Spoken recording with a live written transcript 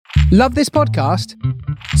Love this podcast?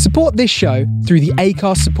 Support this show through the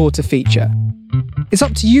Acast supporter feature. It's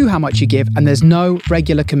up to you how much you give, and there's no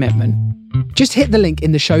regular commitment. Just hit the link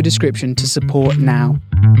in the show description to support now.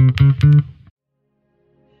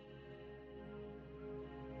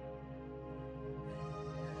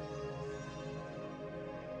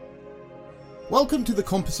 Welcome to The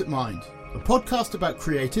Composite Mind, a podcast about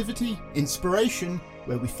creativity, inspiration,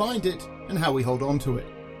 where we find it and how we hold on to it.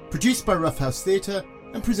 Produced by Rough House Theatre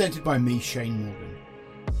and presented by me, Shane Morgan.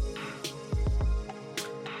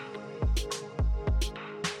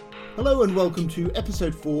 Hello and welcome to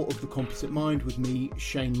episode 4 of The Composite Mind with me,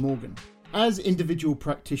 Shane Morgan. As individual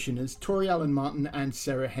practitioners, Tori Martin and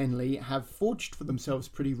Sarah Henley have forged for themselves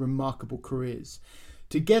pretty remarkable careers.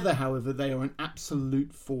 Together, however, they are an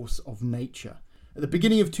absolute force of nature. At the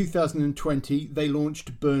beginning of 2020, they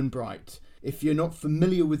launched Burn Bright. If you're not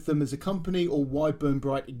familiar with them as a company or why Burn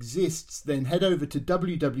Bright exists, then head over to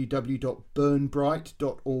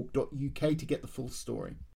www.burnbright.org.uk to get the full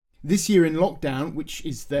story. This year in lockdown, which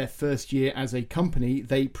is their first year as a company,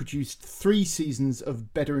 they produced 3 seasons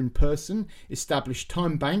of Better in Person, established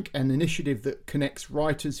Time Bank, an initiative that connects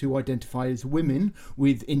writers who identify as women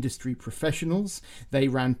with industry professionals. They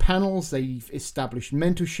ran panels, they've established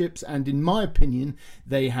mentorships, and in my opinion,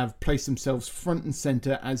 they have placed themselves front and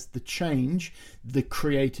centre as the change the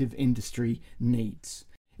creative industry needs.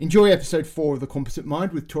 Enjoy episode 4 of The Composite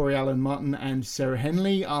Mind with Tori Martin and Sarah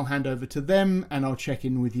Henley. I'll hand over to them and I'll check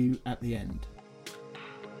in with you at the end.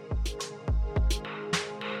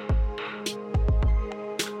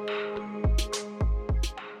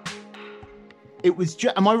 It was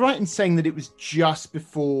am I right in saying that it was just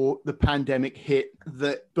before the pandemic hit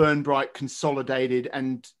that Burn Bright consolidated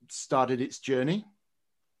and started its journey?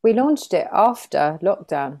 We launched it after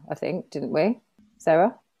lockdown, I think, didn't we,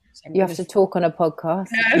 Sarah? You have to talk on a podcast.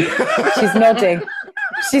 No. She's nodding.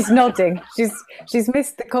 She's nodding. She's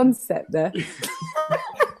missed the concept there.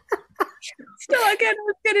 Start again. I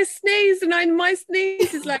was going to sneeze, and my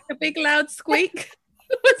sneeze is like a big loud squeak.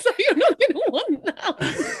 So you're not going to want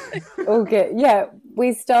that. Okay. Yeah,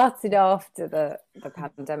 we started after the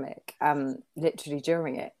pandemic, literally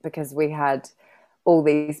during it, because we had all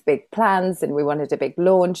these big plans and we wanted a big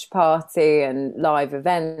launch party and live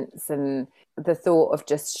events, and the thought of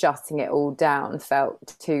just shutting it all down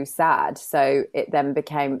felt too sad. So it then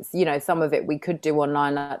became, some of it we could do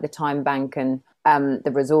online, like the Time Bank and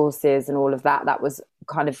the resources and all of that. That was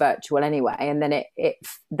kind of virtual anyway. And then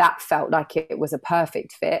that felt like it was a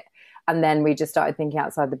perfect fit. And then we just started thinking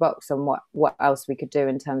outside the box on what else we could do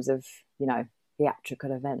in terms of,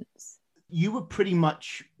 theatrical events. You were pretty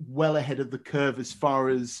much well ahead of the curve as far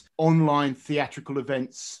as online theatrical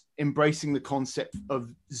events embracing the concept of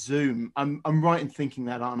Zoom. I'm right in thinking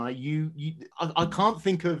that, aren't I? I can't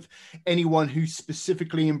think of anyone who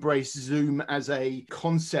specifically embraced Zoom as a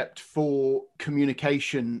concept for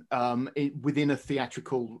communication within a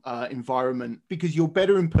theatrical environment, because you're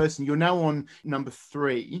Better in Person. You're now on number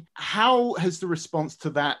 3. How has the response to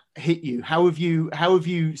that hit you? How have you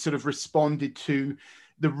sort of responded to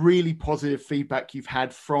the really positive feedback you've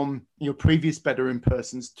had from your previous Better in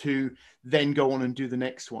Persons to then go on and do the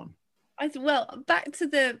next one? Well, back to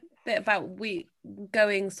the bit about we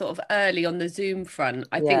going sort of early on the Zoom front,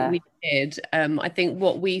 I think we did. I think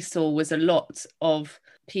what we saw was a lot of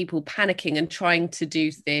people panicking and trying to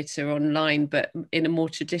do theatre online, but in a more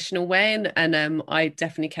traditional way. And I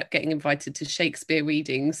definitely kept getting invited to Shakespeare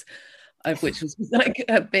readings, which was like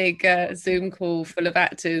a big Zoom call full of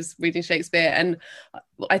actors reading Shakespeare. And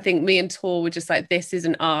I think me and Tor were just like, this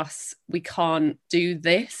isn't us. We can't do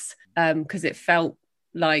this, because it felt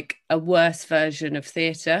like a worse version of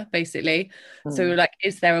theatre, basically. So we're like,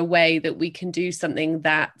 is there a way that we can do something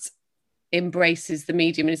that embraces the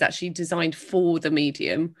medium and is actually designed for the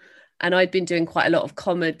medium? And I'd been doing quite a lot of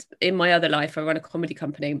comedy in my other life. I run a comedy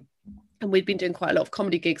company, and we'd been doing quite a lot of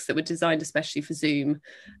comedy gigs that were designed especially for Zoom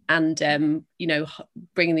and,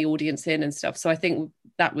 bringing the audience in and stuff. So I think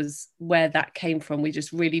that was where that came from. We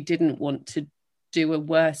just really didn't want to do a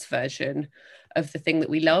worse version of the thing that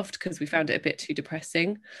we loved, because we found it a bit too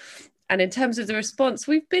depressing. And in terms of the response,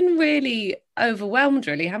 we've been really overwhelmed,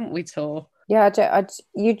 really, haven't we, Tor? Yeah,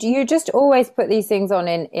 you just always put these things on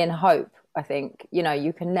in hope, I think.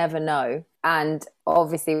 You can never know. And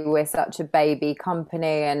obviously we're such a baby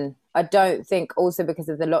company, and I don't think, also because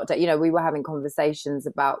of the lockdown, we were having conversations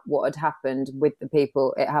about what had happened with the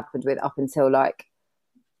people it happened with up until like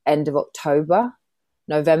end of October,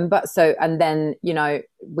 November. So, and then,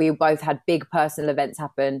 we both had big personal events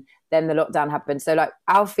happen. Then the lockdown happened. So like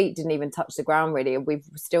our feet didn't even touch the ground really. And we've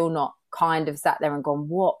still not kind of sat there and gone,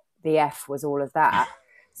 what the F was all of that?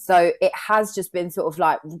 So it has just been sort of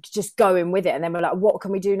like just going with it. And then we're like, what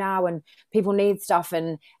can we do now? And people need stuff.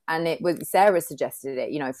 And it was Sarah suggested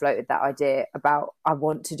it, you know, floated that idea about, I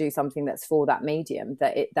want to do something that's for that medium,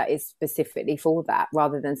 that is specifically for that,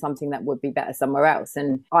 rather than something that would be better somewhere else.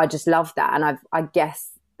 And I just love that. And I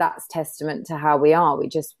guess that's testament to how we are. We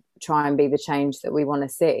just try and be the change that we want to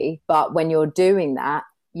see. But when you're doing that,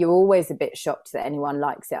 you're always a bit shocked that anyone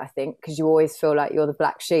likes it, I think, because you always feel like you're the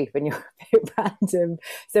black sheep and you're a bit random.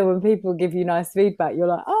 So when people give you nice feedback, you're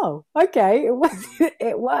like, oh, okay,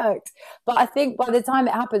 it worked. But I think by the time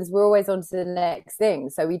it happens, we're always on to the next thing.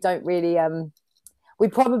 So we don't really, we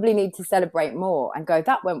probably need to celebrate more and go,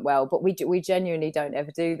 that went well. But we genuinely don't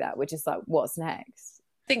ever do that. We're just like, what's next?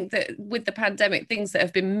 Think that with the pandemic, things that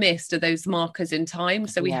have been missed are those markers in time.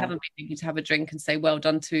 So we haven't been able to have a drink and say well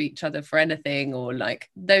done to each other for anything, or like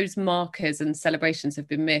those markers and celebrations have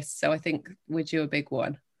been missed. So I think we're due a big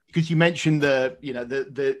one. Because you mentioned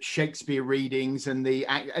the Shakespeare readings and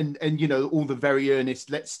and you know, all the very earnest,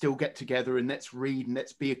 let's still get together and let's read and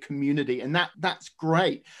let's be a community, and that's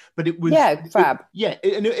great. But it was fab.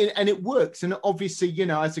 And it works. And obviously, you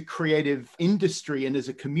know, as a creative industry and as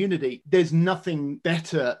a community, there's nothing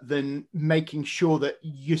better than making sure that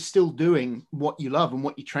you're still doing what you love and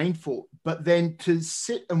what you trained for. But then to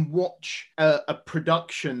sit and watch a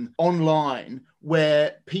production online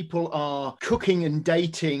where people are cooking and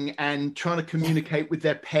dating and trying to communicate with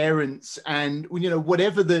their parents, and, you know,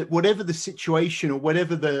 whatever the situation or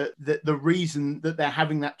whatever the reason that they're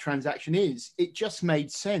having that transaction is, it just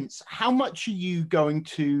made sense. How much are you going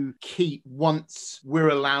to keep once we're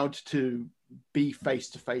allowed to be face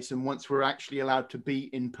to face and once we're actually allowed to be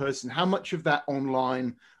in person? How much of that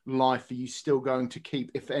online life are you still going to keep,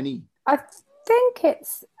 if any? I think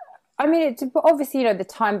obviously, you know, the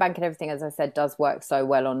time bank and everything, as I said, does work so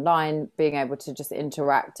well online, being able to just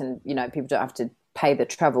interact and, you know, people don't have to pay the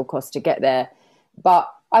travel cost to get there.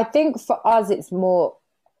 But I think for us, it's more,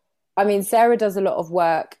 I mean, Sarah does a lot of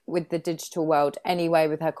work with the digital world anyway,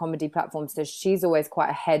 with her comedy platform. So she's always quite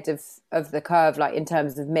ahead of the curve, like in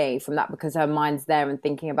terms of me from that, because her mind's there and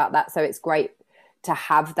thinking about that. So it's great to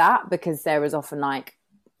have that, because Sarah's often like,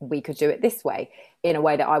 we could do it this way, in a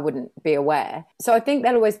way that I wouldn't be aware. So I think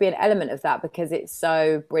there'll always be an element of that, because it's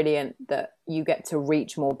so brilliant that you get to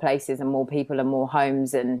reach more places and more people and more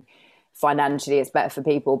homes, and financially it's better for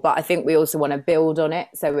people. But I think we also want to build on it.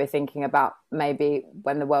 So we're thinking about maybe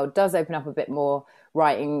when the world does open up a bit more,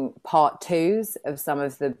 writing part 2s of some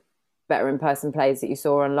of the better in-person plays that you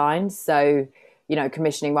saw online. So, you know,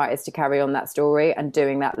 commissioning writers to carry on that story and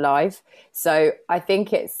doing that live. So I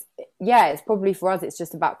think it's probably for us, it's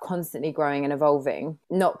just about constantly growing and evolving,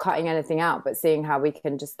 not cutting anything out, but seeing how we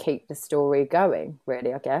can just keep the story going,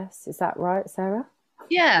 really, I guess. Is that right, Sarah?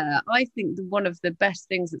 Yeah, I think one of the best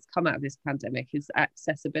things that's come out of this pandemic is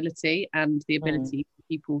accessibility and the ability for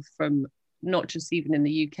people from not just even in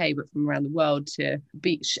the UK, but from around the world to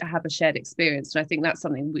have a shared experience. And I think that's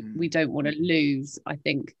something we don't want to lose. I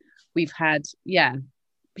think we've had,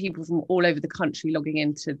 people from all over the country logging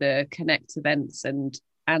into the Connect events, and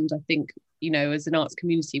I think, you know, as an arts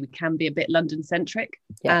community, we can be a bit London centric,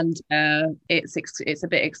 and it's a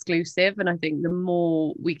bit exclusive. And I think the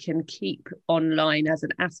more we can keep online as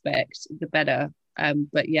an aspect, the better.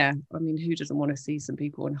 But yeah, I mean, who doesn't want to see some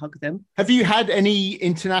people and hug them? Have you had any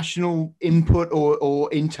international input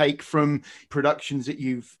or intake from productions that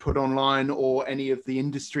you've put online, or any of the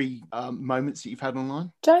industry moments that you've had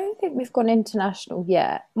online? Don't think we've gone international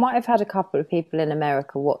yet. Might have had a couple of people in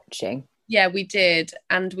America watching. Yeah, we did.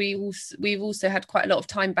 And we've also had quite a lot of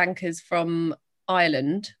time bankers from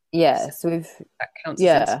Ireland. Yeah, so that counts.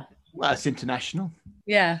 Yeah. Well, it's international.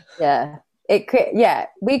 Yeah. Yeah.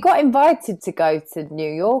 We got invited to go to New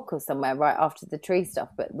York or somewhere right after the tree stuff,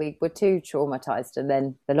 but we were too traumatized, and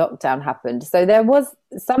then the lockdown happened. So there was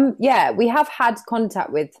we have had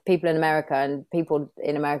contact with people in America, and people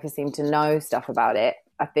in America seem to know stuff about it.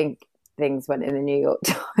 I think things went in the New York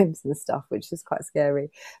Times and stuff, which is quite scary.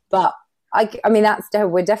 But I mean,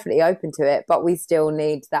 we're definitely open to it, but we still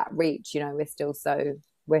need that reach. You know,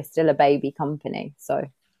 we're still a baby company, so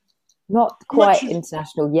not quite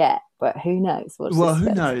international yet, but who knows?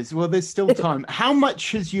 Who knows? Well, there's still time. How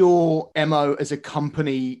much has your MO as a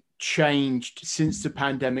company changed since the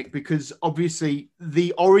pandemic? Because obviously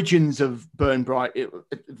the origins of Burn Bright are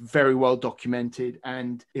very well documented,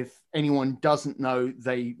 and if anyone doesn't know,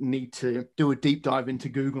 they need to do a deep dive into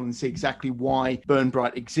Google and see exactly why Burn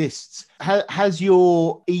Bright exists. Has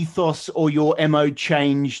your ethos or your MO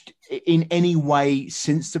changed in any way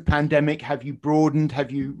since the pandemic? Have you broadened? Have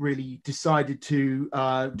you really decided to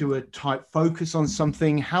do a tight focus on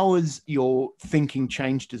something? How has your thinking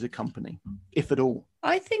changed as a company, if at all?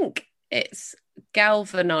 I think it's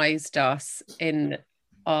galvanized us in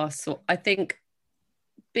I think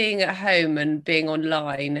being at home and being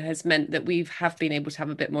online has meant that we have been able to have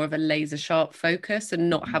a bit more of a laser sharp focus and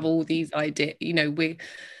not have all these ideas.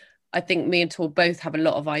 I think me and Tor both have a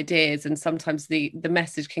lot of ideas, and sometimes the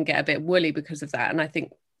message can get a bit woolly because of that. And I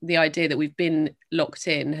think the idea that we've been locked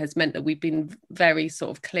in has meant that we've been very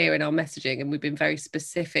sort of clear in our messaging, and we've been very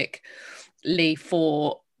specifically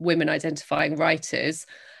for women identifying writers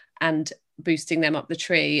and boosting them up the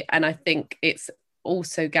tree. And I think it's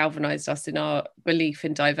also galvanized us in our belief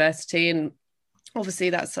in diversity. And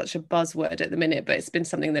obviously that's such a buzzword at the minute, but it's been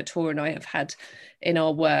something that Tor and I have had in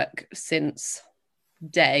our work since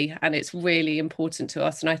day, and it's really important to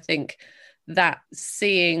us. And I think that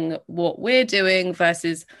seeing what we're doing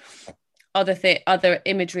versus other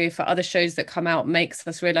imagery for other shows that come out makes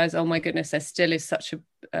us realize, oh my goodness, there still is such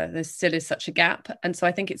a gap. And so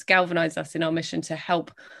I think it's galvanized us in our mission to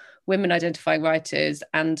help women identifying writers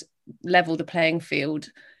and level the playing field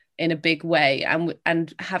in a big way.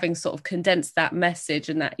 And having sort of condensed that message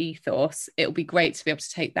and that ethos, it'll be great to be able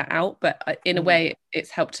to take that out. But in a way,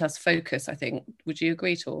 it's helped us focus, I think. Would you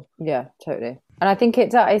agree, Tor? Yeah, totally. And I think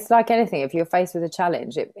it's like anything. If you're faced with a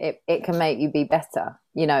challenge, it can make you be better.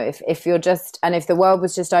 If you're just, and if the world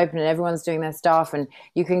was just open and everyone's doing their stuff, and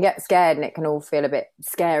you can get scared and it can all feel a bit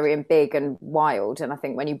scary and big and wild. And I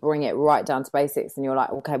think when you bring it right down to basics and you're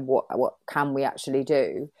like, okay, what can we actually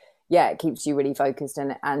do? Yeah, it keeps you really focused you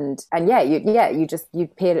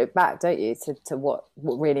peel it back, don't you, to what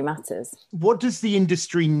really matters. What does the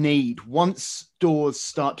industry need once doors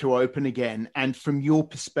start to open again? And from your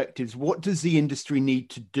perspectives, what does the industry need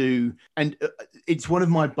to do? And it's one of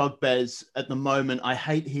my bugbears at the moment. I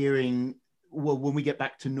hate hearing, well, when we get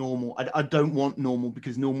back to normal. I don't want normal,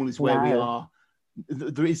 because normal is where we are.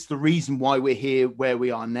 It's the reason why we're here where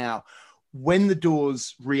we are now. When the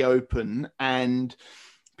doors reopen and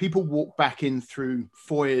people walk back in through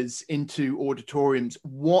foyers into auditoriums,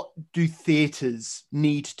 what do theatres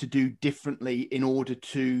need to do differently in order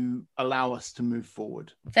to allow us to move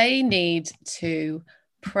forward? They need to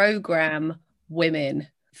programme women,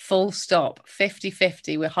 full stop,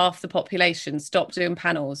 50-50, we're half the population, stop doing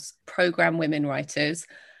panels, programme women writers.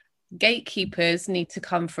 Gatekeepers need to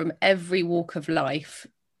come from every walk of life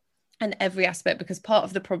and every aspect, because part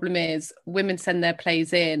of the problem is women send their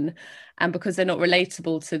plays in, and because they're not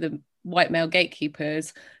relatable to the white male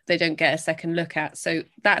gatekeepers, they don't get a second look at. So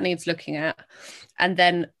that needs looking at. And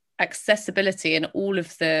then accessibility and all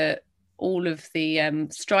of the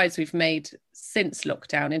strides we've made since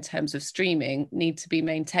lockdown in terms of streaming need to be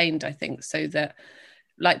maintained, I think, so that,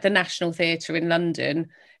 like, the National Theatre in London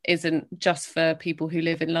isn't just for people who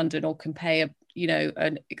live in London or can pay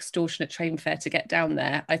an extortionate train fare to get down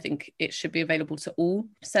there. I think it should be available to all.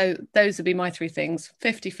 So those would be my three things: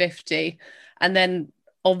 50-50, and then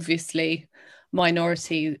obviously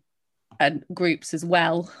minority groups as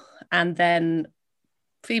well, and then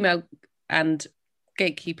female and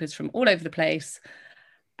gatekeepers from all over the place,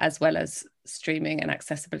 as well as streaming and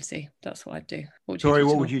accessibility. That's what I'd do. Tori,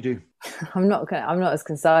 what would you do? I'm not as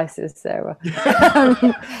concise as Sarah.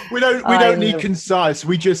 we don't need concise.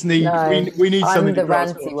 We just need we need something to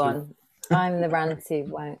grasp onto. I'm the ranty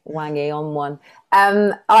wangy on one.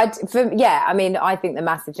 I think the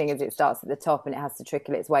massive thing is it starts at the top and it has to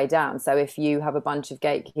trickle its way down. So if you have a bunch of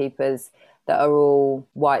gatekeepers that are all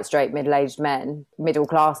white, straight, middle-aged men,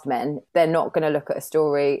 middle-class men, they're not going to look at a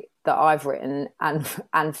story that I've written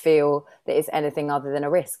and feel that it's anything other than a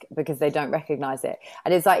risk, because they don't recognise it.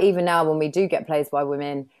 And it's like, even now when we do get plays by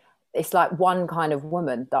women, it's like one kind of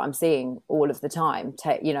woman that I'm seeing all of the time,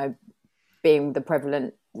 being the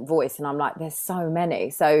prevalent voice. And I'm like, there's so many.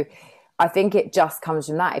 So I think it just comes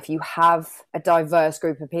from that. If you have a diverse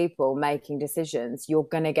group of people making decisions, you're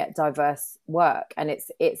going to get diverse work. And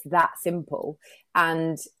it's that simple.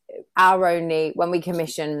 And when we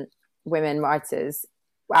commission women writers,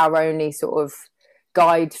 our only sort of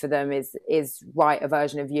guide for them is write a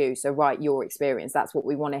version of you. So write your experience. That's what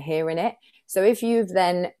we want to hear in it. So if you've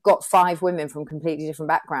then got 5 women from completely different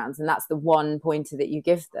backgrounds, and that's the one pointer that you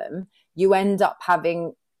give them, you end up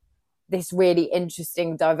having this really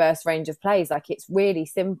interesting, diverse range of plays. Like, it's really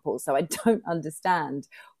simple. So I don't understand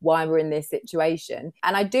why we're in this situation.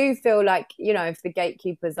 And I do feel like, if the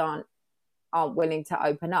gatekeepers aren't aren't willing to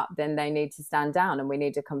open up, then they need to stand down, and we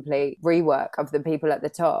need a complete rework of the people at the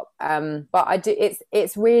top. But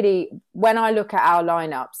it's really, when I look at our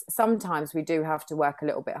lineups, sometimes we do have to work a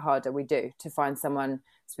little bit harder. We do, to find someone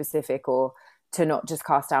specific, or to not just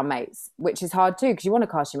cast our mates, which is hard too, because you want to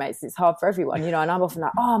cast your mates. It's hard for everyone, and I'm often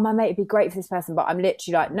like, oh, my mate would be great for this person, but I'm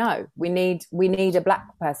literally like, no, we need a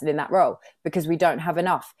black person in that role, because we don't have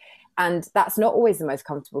enough. And that's not always the most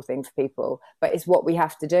comfortable thing for people, but it's what we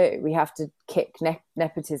have to do. We have to kick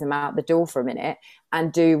nepotism out the door for a minute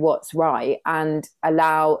and do what's right, and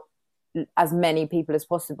allow as many people as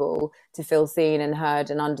possible to feel seen and heard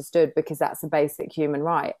and understood, because that's a basic human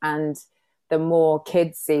right. And the more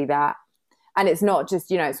kids see that, and it's not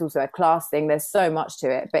just, it's also a class thing. There's so much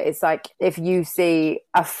to it. But it's like, if you see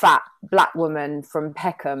a fat black woman from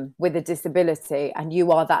Peckham with a disability, and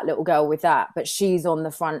you are that little girl with that, but she's on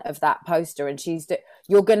the front of that poster, and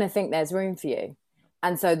you're going to think there's room for you.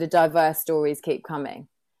 And so the diverse stories keep coming,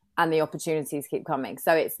 and the opportunities keep coming.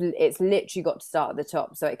 So it's literally got to start at the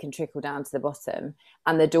top, so it can trickle down to the bottom,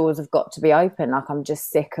 and the doors have got to be open. Like, I'm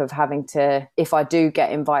just sick of having to, if I do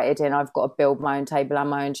get invited in, I've got to build my own table and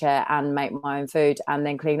my own chair and make my own food and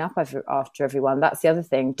then clean up after everyone. That's the other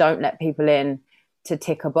thing. Don't let people in to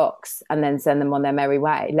tick a box and then send them on their merry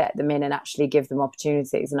way. Let them in and actually give them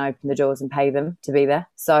opportunities and open the doors and pay them to be there.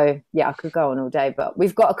 So yeah, I could go on all day, but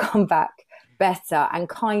we've got to come back better and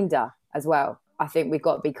kinder as well. I think we've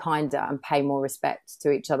got to be kinder and pay more respect to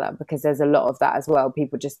each other, because there's a lot of that as well.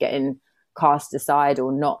 People just getting cast aside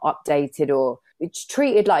or not updated, or it's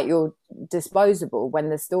treated like you're disposable, when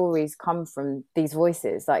the stories come from these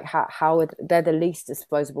voices. Like, how they're the least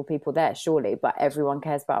disposable people there, surely, but everyone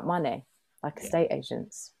cares about money, like estate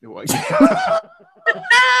agents.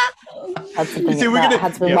 Had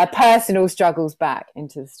to bring my personal struggles back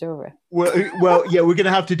into the story. Well, yeah, we're going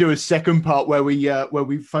to have to do a second part where we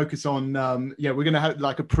focus on we're going to have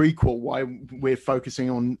like a prequel why we're focusing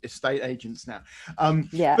on estate agents now.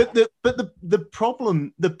 But the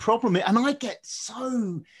problem, and I get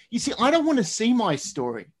so, you see, I don't want to see my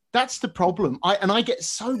story. That's the problem. I get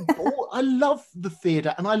so bored. I love the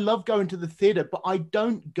theatre and I love going to the theatre, but I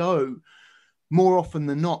don't go more often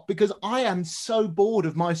than not, because I am so bored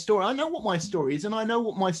of my story. I know what my story is, and I know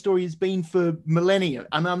what my story has been for millennia,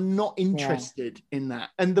 and I'm not interested in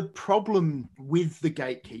that. And the problem with the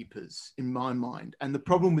gatekeepers, in my mind, and the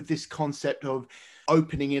problem with this concept of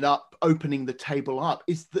opening the table up,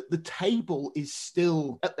 is that the table is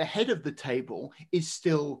still, at the head of the table is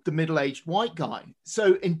still the middle-aged white guy.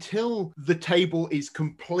 So until the table is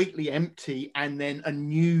completely empty and then a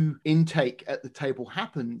new intake at the table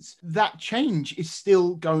happens, that change is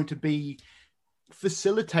still going to be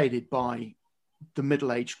facilitated by the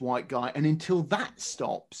middle-aged white guy. And until that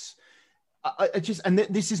stops,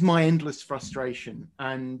 this is my endless frustration,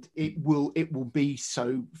 and it will be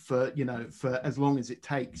so for as long as it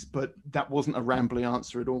takes. But that wasn't a rambling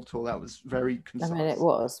answer at all. That was very concise. I mean, it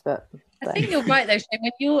was, but I think you're right though,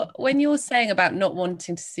 Shane. When you're saying about not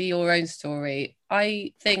wanting to see your own story,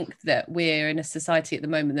 I think that we're in a society at the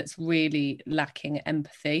moment that's really lacking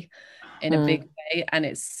empathy in a big way, and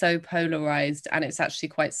it's so polarized, and it's actually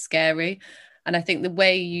quite scary. And I think the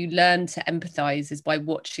way you learn to empathize is by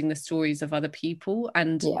watching the stories of other people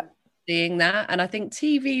and seeing that. And I think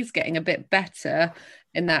TV is getting a bit better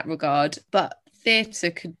in that regard, but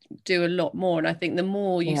theatre could do a lot more. And I think the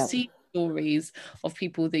more you see stories of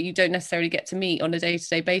people that you don't necessarily get to meet on a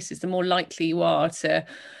day-to-day basis, the more likely you are to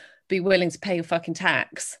be willing to pay your fucking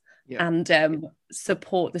tax and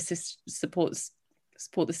support the systems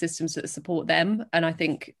that support them. And I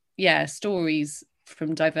think, stories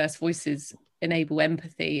from diverse voices enable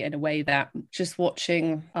empathy in a way that just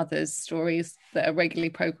watching others' stories that are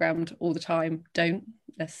regularly programmed all the time don't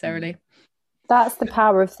necessarily. That's the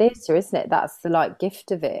power of theatre, isn't it? That's the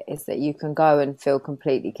gift of it, is that you can go and feel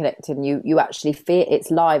completely connected, and you actually feel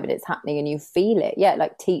it's live and it's happening and you feel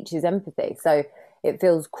it. Teaches empathy. So it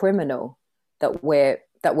feels criminal that we're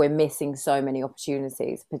missing so many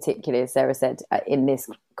opportunities, particularly, as Sarah said, in this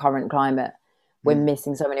current climate. We're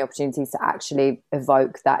missing so many opportunities to actually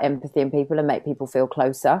evoke that empathy in people and make people feel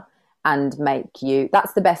closer, and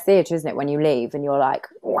that's the best theatre, isn't it? When you leave and you're like,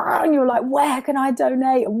 wow, and you're like, where can I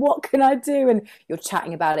donate and what can I do? And you're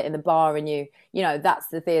chatting about it in the bar, and that's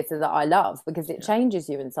the theatre that I love, because it changes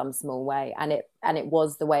you in some small way. And it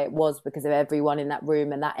was the way it was because of everyone in that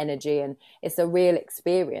room and that energy, and it's a real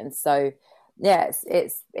experience. So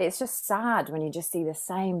it's just sad when you just see the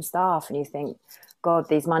same stuff and you think, God,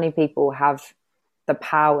 these money people have the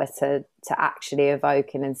power to actually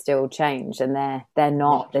evoke and instill change, and they're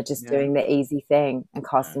just doing the easy thing and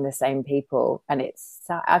casting the same people, and it's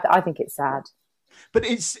sad. I think it's sad. But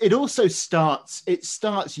it also starts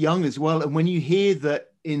young as well. And when you hear that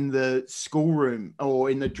in the schoolroom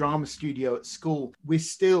or in the drama studio at school, we're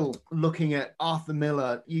still looking at Arthur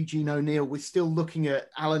Miller, Eugene O'Neill, we're still looking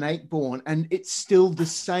at Alan Ayckbourn, and it's still the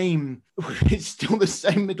same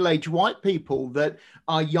middle-aged white people that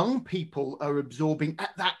our young people are absorbing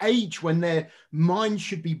at that age when their minds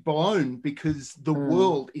should be blown, because the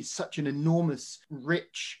world is such an enormous,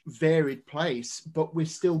 rich, varied place, but we're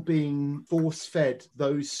still being force-fed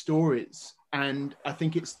those stories. And I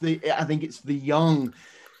think it's the young,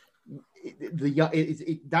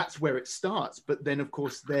 that's where it starts. But then, of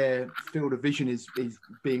course, their field of vision is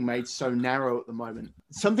being made so narrow at the moment.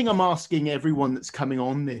 Something I'm asking everyone that's coming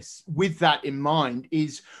on this with that in mind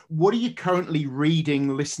is, what are you currently reading,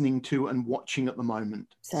 listening to, and watching at the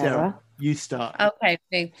moment? Sarah, you start.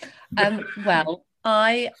 Okay. Well,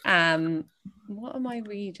 I am. What am I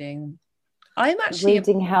reading? I'm actually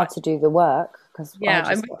reading How to Do the Work.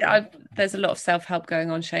 There's a lot of self-help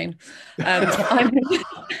going on, Shane. Well,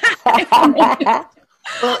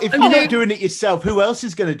 if you're not doing it yourself, who else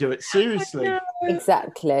is going to do it? Seriously.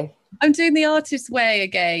 Exactly. I'm doing The Artist's Way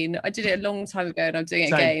again. I did it a long time ago, and I'm doing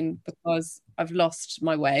it again because I've lost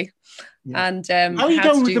my way. Yeah. And how are you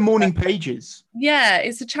going with the morning pages? Yeah,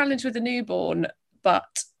 it's a challenge with a newborn,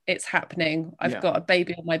 but it's happening. I've got a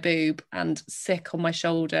baby on my boob and sick on my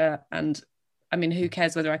shoulder, and I mean, who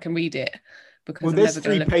cares whether I can read it? Because there's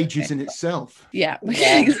 3 pages in itself. Yeah.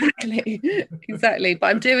 Exactly. But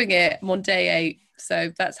I'm doing it. I'm on day 8,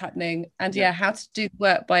 so that's happening. And How to Do the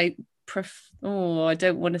Work by I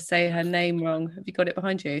don't want to say her name wrong. Have you got it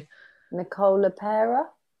behind you? Nicole LaPera.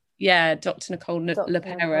 Yeah, Dr. Nicole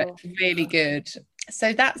LaPera. It's really good.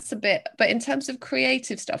 So that's a bit. But in terms of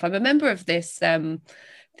creative stuff, I'm a member of this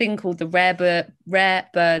thing called the Rare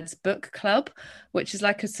Birds Book Club, which is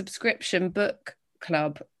like a subscription book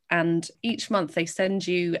club. And each month they send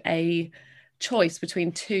you a choice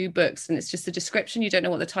between 2 books, and it's just a description. You don't know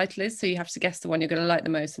what the title is, so you have to guess the one you're going to like the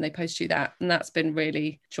most, and they post you that. And that's been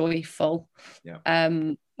really joyful. Yeah.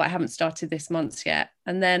 But I haven't started this month yet.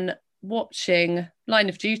 And then watching Line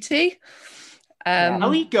of Duty. How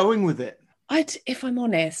are you going with it? If I'm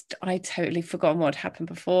honest, I totally forgotten what happened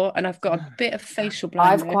before, and I've got a bit of facial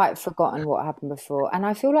blindness. I've quite forgotten what happened before, and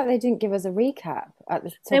I feel like they didn't give us a recap at the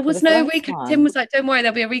top. There was no recap. Tim was like, "Don't worry,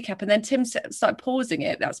 there'll be a recap," and then Tim started pausing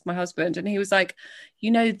it. That's my husband, and he was like,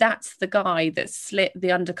 "That's the guy that slit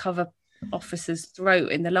the undercover officer's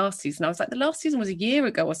throat in the last season." I was like, "The last season was a year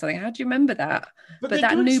ago or something. How do you remember that?" But they're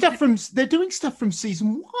doing stuff from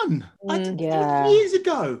season 1. Years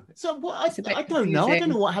ago. So what? I don't know. I don't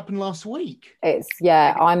know what happened last week.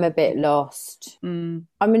 I'm a bit lost. I'm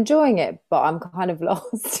enjoying it, but I'm kind of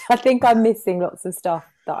lost. I think I'm missing lots of stuff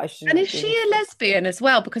that I shouldn't. And is she a lesbian as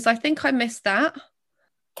well? Because I think I missed that.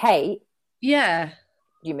 Kate? Yeah.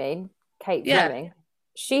 You mean Kate Fleming?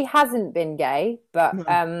 She hasn't been gay, but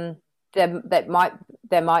there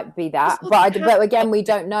might be that, but again, we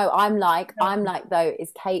don't know. I'm like though,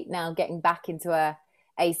 is Kate now getting back into her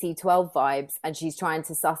AC12 vibes, and she's trying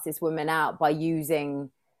to suss this woman out by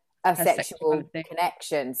using a sexual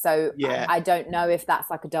connection? So I don't know if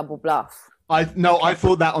that's like a double bluff. I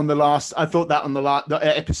thought that on the last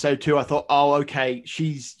episode too. I thought, okay,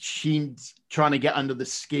 she's trying to get under the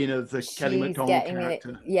skin of the Kelly MacDonald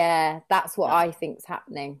character. That's what I think's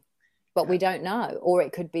happening. But we don't know, or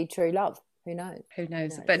it could be true love. Who knows?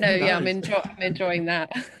 But no, I'm enjoying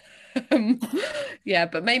that.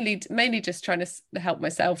 But mainly just trying to help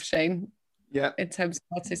myself, Shane. Yeah. In terms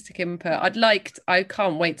of artistic input, I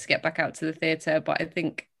can't wait to get back out to the theatre, but I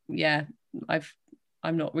think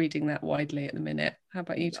I'm not reading that widely at the minute. How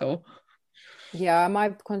about you, Tor? Yeah, my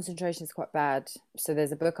concentration is quite bad. So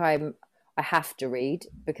there's a book I have to read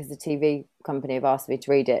because the TV company have asked me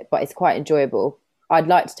to read it, but it's quite enjoyable. I'd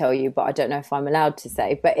like to tell you, but I don't know if I'm allowed to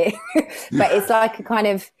say. But it's like a kind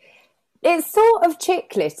of, it's sort of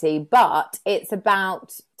chick litty, but it's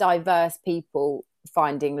about diverse people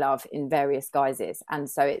finding love in various guises, and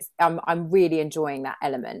so I'm really enjoying that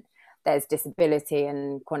element. There's disability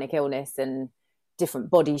and chronic illness and different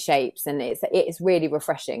body shapes, and it's really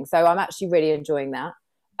refreshing. So I'm actually really enjoying that.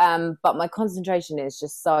 But my concentration is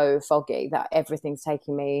just so foggy that everything's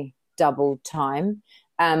taking me double time.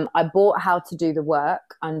 I bought How to Do the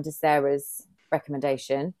Work under Sarah's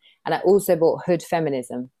recommendation, and I also bought Hood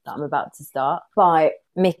Feminism that I'm about to start by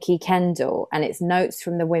Mickey Kendall, and it's notes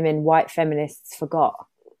from the women white feminists forgot.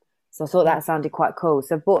 So I thought that sounded quite cool.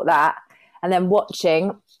 So I bought that, and then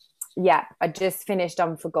watching, I just finished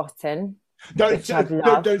Unforgotten. Don't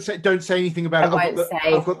say anything about it.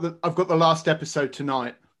 I've got the last episode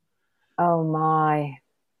tonight. Oh my.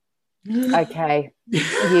 Okay,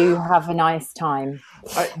 you have a nice time.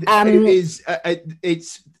 It is.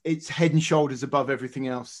 It's head and shoulders above everything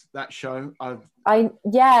else. That show. I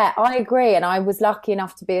agree, and I was lucky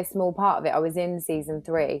enough to be a small part of it. I was in season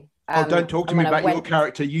 3. Don't talk to me about your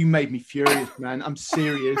character. You made me furious, man. I'm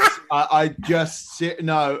serious. I just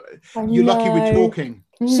no. You're lucky we're talking.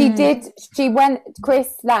 She went.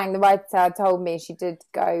 Chris Lang, the writer, told me she'll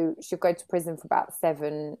go to prison for about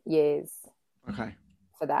 7 years. Okay.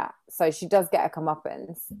 For that, so she does get a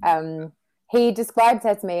comeuppance. He described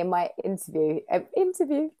her to me in my interview.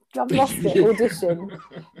 I've lost it. Audition.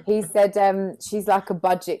 He said she's like a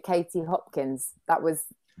budget Katie Hopkins. That was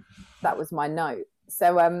my note.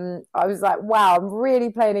 So I was like, wow, I'm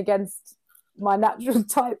really playing against my natural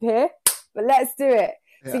type here, but let's do it.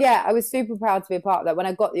 Yeah. So yeah, I was super proud to be a part of that. When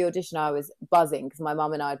I got the audition, I was buzzing because my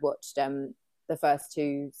mum and I had watched the first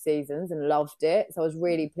 2 seasons and loved it. So I was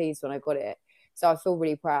really pleased when I got it. So I feel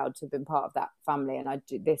really proud to have been part of that family. And I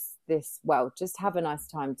do this. Well, just have a nice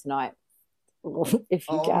time tonight, if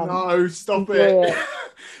you can. Oh no, stop it!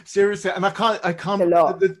 Seriously, and I can't.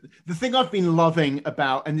 The thing I've been loving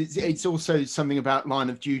about, and it's also something about Line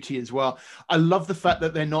of Duty as well. I love the fact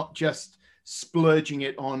that they're not just splurging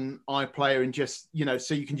it on iPlayer and just,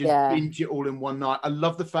 so you can just binge it all in one night. I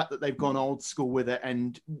love the fact that they've gone old school with it,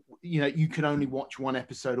 and you can only watch 1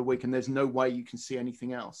 episode a week, and there's no way you can see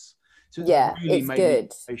anything else. So it's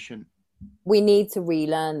good. We need to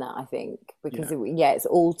relearn that, I think, because it's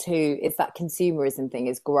all it's that consumerism thing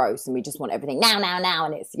is gross, and we just want everything now,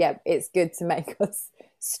 and it's good to make us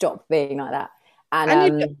stop being like that.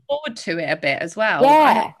 And you look forward to it a bit as well.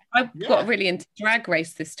 Yeah, I got really into Drag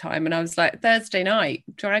Race this time, and I was like, Thursday night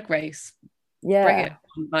Drag Race. Yeah, bring it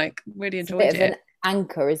on. Like, really enjoyed it. It's a bit of an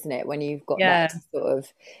anchor, isn't it, when you've got that sort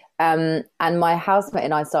of. And my housemate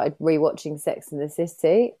and I started rewatching Sex and the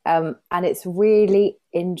City, and it's really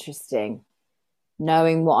interesting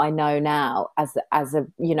knowing what I know now as a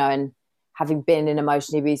and having been in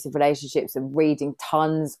emotionally abusive relationships and reading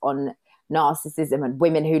tons on narcissism and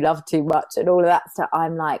women who love too much and all of that stuff.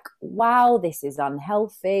 I'm like, wow, this is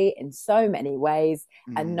unhealthy in so many ways,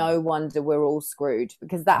 and no wonder we're all screwed,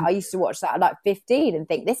 because I used to watch that at like 15 and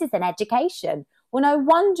think, this is an education. Well, no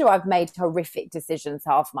wonder I've made horrific decisions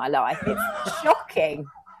half my life. It's shocking.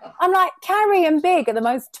 I'm like, Carrie and Big are the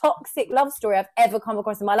most toxic love story I've ever come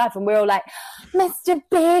across in my life. And we're all like, Mr.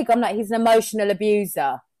 Big. I'm like, he's an emotional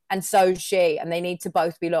abuser. And so's she. And they need to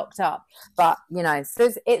both be locked up. But,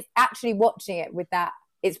 so it's actually watching it with that.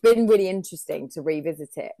 It's been really interesting to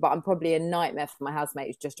revisit it. But I'm probably a nightmare for my housemate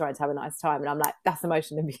who's just trying to have a nice time. And I'm like, that's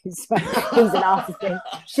emotional abuse. He's a narcissist.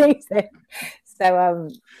 She's it. So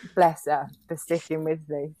bless her for sticking with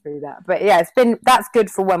me through that. But yeah, that's good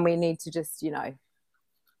for when we need to just,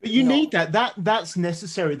 But you need that's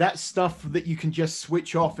necessary. That's stuff that you can just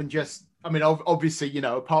switch off and just, obviously,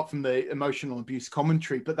 apart from the emotional abuse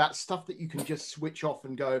commentary, but that's stuff that you can just switch off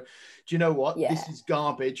and go, do you know what? Yeah. This is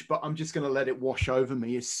garbage, but I'm just going to let it wash over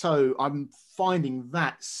me. I'm finding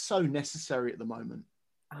that so necessary at the moment.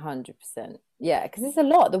 100%. Yeah, because it's a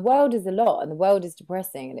lot. The world is a lot, and the world is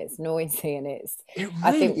depressing, and it's noisy, and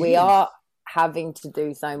I think we are having to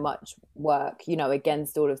do so much work,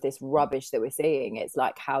 against all of this rubbish that we're seeing. It's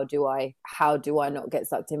like, how do I not get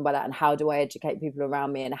sucked in by that, and how do I educate people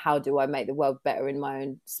around me, and how do I make the world better in my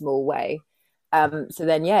own small way? So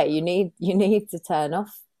then, you need to turn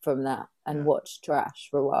off from that and watch trash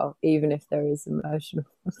for a while, even if there is emotional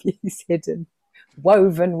abuse hidden,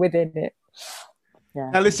 woven within it. Yeah.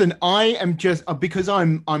 Now listen, I am just, because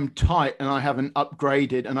I'm tight and I haven't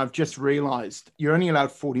upgraded, and I've just realized you're only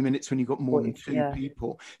allowed 40 minutes when you've got more than 2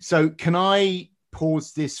 people. So can I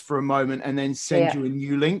pause this for a moment and then send you a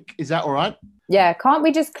new link? Is that all right? Yeah. Can't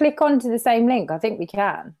we just click onto the same link? I think we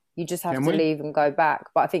can. You just have to leave and go back,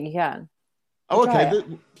 but I think you can. Oh, okay.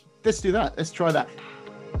 Let's do that. Let's try that.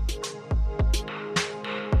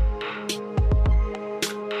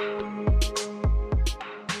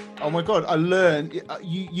 Oh my God, I learned,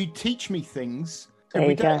 you teach me things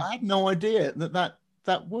every day. I had no idea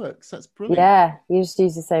that works. That's brilliant. Yeah, you just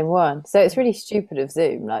use the same one. So it's really stupid of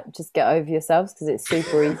Zoom, like, just get over yourselves, because it's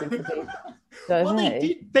super easy for people. Well,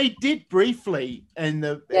 they did briefly in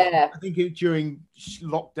I think during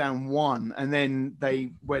lockdown 1, and then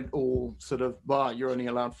they went all sort of, you're only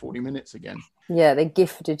allowed 40 minutes again. Yeah, they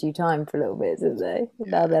gifted you time for a little bit, didn't they?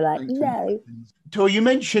 Yeah, now they're like, no. Tori, you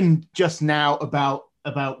mentioned just now about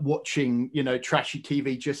watching, trashy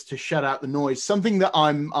TV just to shut out the noise. Something that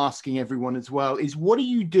I'm asking everyone as well is, what are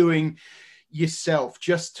you doing, yourself,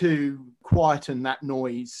 just to quieten that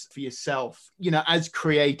noise for yourself, you know, as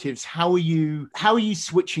creatives, how are you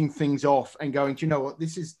switching things off and going, do you know what,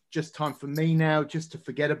 this is just time for me now, just to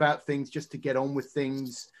forget about things, just to get on with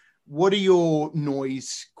things? What are your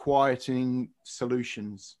noise quietening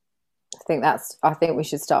solutions? I think we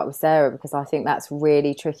should start with Sarah, because I think that's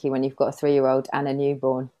really tricky when you've got a 3-year-old and a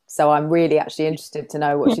newborn. So I'm really actually interested to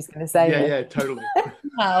know what she's going to say. Yeah, totally.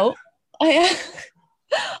 Well, I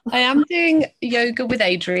am doing yoga with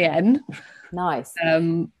Adrienne. Nice.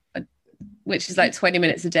 Which is like 20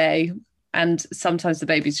 minutes a day. And sometimes the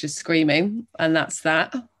baby's just screaming, and that's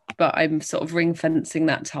that. But I'm sort of ring fencing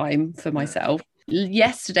that time for myself.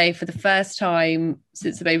 Yesterday, for the first time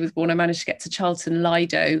since the baby was born, I managed to get to Charlton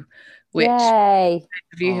Lido, which, for those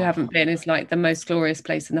of you who haven't been, is like the most glorious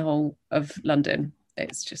place in the whole of London.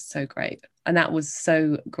 It's just so great. And that was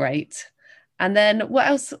so great. And then what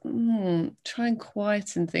else? Try and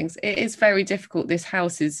quieten things. It is very difficult. This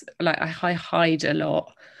house is like, I hide a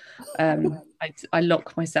lot. I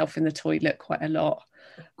lock myself in the toilet quite a lot.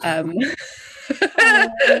 But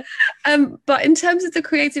in terms of the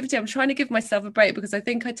creativity, I'm trying to give myself a break, because I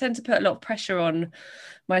think I tend to put a lot of pressure on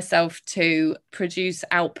myself to produce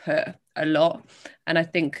output a lot. And I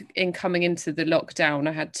think in coming into the lockdown,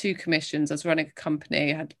 I had 2 commissions. I was running a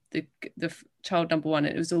company. I had the child number 1,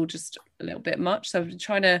 and it was all just a little bit much. So I've been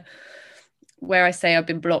trying to, where I say I've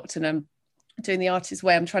been blocked and I'm doing the artist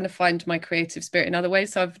way, I'm trying to find my creative spirit in other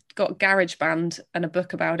ways. So I've got GarageBand and a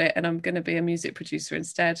book about it, and I'm going to be a music producer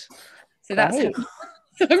instead. So that's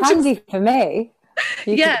handy for me.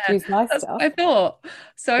 You yeah, that's stuff. What I thought.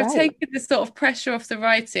 So Great. I've taken the sort of pressure off the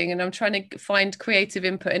writing, and I'm trying to find creative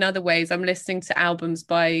input in other ways. I'm listening to albums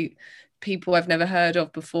by people I've never heard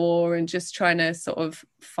of before, and just trying to sort of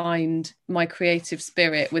find my creative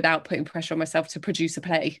spirit without putting pressure on myself to produce a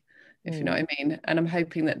play, if you know what I mean. And I'm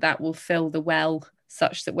hoping that will fill the well,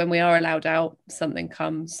 such that when we are allowed out, something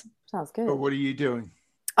comes. Sounds good. But what are you doing?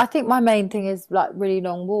 I think my main thing is like really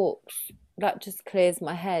long walks. That just clears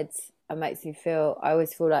my head and makes me feel, I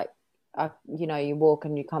always feel like, you walk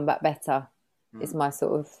and you come back better is my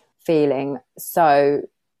sort of feeling. So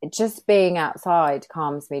just being outside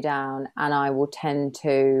calms me down, and I will tend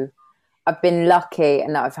to, I've been lucky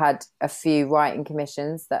and that I've had a few writing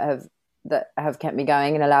commissions that have kept me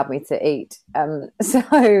going and allowed me to eat.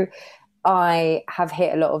 So I have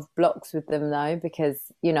hit a lot of blocks with them though, because,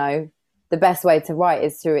 the best way to write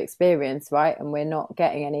is through experience, right? And we're not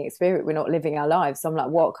getting any experience. We're not living our lives. So I'm like,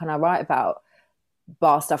 what can I write about?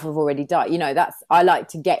 Bar stuff I've already done. I like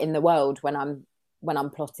to get in the world when I'm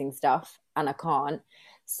plotting stuff, and I can't.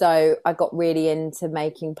 So I got really into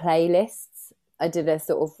making playlists. I did a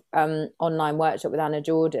sort of online workshop with Anna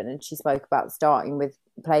Jordan, and she spoke about starting with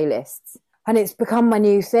playlists. And it's become my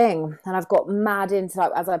new thing. And I've got mad into,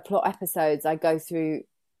 like, as I plot episodes, I go through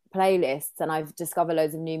playlists and I've discovered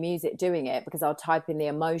loads of new music doing it, because I'll type in the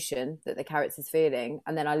emotion that the character's feeling,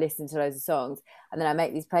 and then I listen to loads of songs, and then I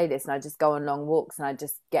make these playlists and I just go on long walks and I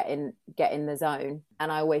just get in the zone.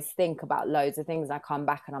 And I always think about loads of things, and I come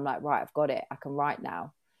back and I'm like, right, I've got it, I can write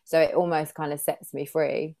now. So it almost kind of sets me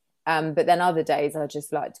free. But then other days I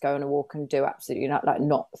just like to go on a walk and do absolutely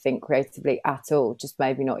not think creatively at all, just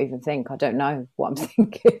maybe not even think. I don't know what I'm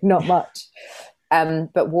thinking, not much.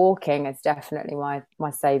 But walking is definitely my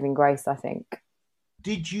saving grace, I think.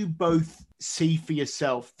 Did you both see for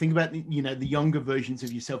yourself, think about the younger versions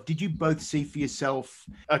of yourself, did you both see for yourself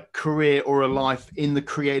a career or a life in the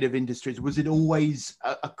creative industries? Was it always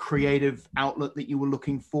a creative outlet that you were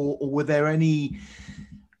looking for, or were there any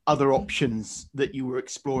other options that you were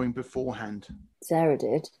exploring beforehand? Sarah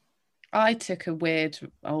did. I took a weird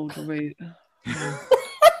old route.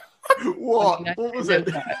 What was it?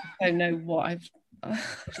 I don't know what I've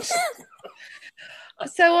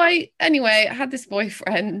so I had this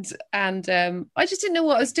boyfriend, and I just didn't know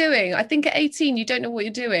what I was doing. I think at 18 you don't know what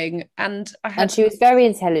you're doing, and she was very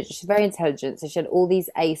intelligent. She's very intelligent, so she had all these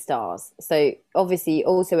A stars. So obviously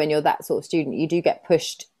also when you're that sort of student, you do get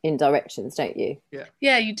pushed in directions, don't you?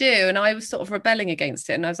 Yeah, you do. And I was sort of rebelling against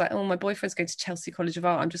it, and I was like, oh, my boyfriend's going to Chelsea College of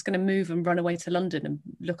Art, I'm just going to move and run away to London and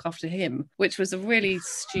look after him, which was a really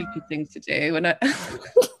stupid thing to do. And I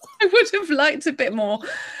would have liked a bit more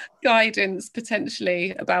guidance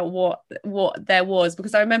potentially about what there was,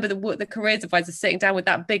 because I remember the careers advisor sitting down with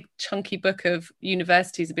that big chunky book of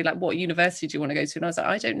universities and be like, what university do you want to go to? And I was like,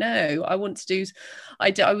 I don't know. I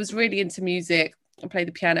was really into music. I played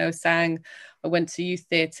the piano, sang. I went to youth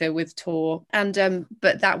theatre with Tor, and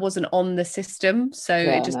but that wasn't on the system, so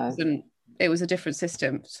it just wasn't. it was a different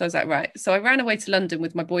system. So I was like, right. So I ran away to London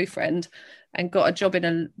with my boyfriend and got a job in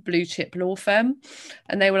a blue chip law firm.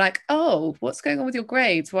 And they were like, oh, what's going on with your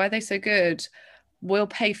grades? Why are they so good? We'll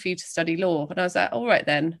pay for you to study law. And I was like, all right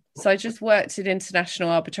then. So I just worked in international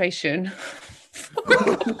arbitration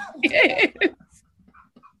for years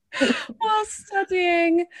while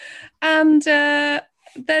studying. And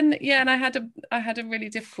then and I had a really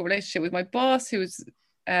difficult relationship with my boss, who was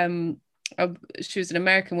she was an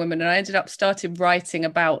American woman, and I ended up starting writing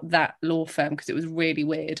about that law firm because it was really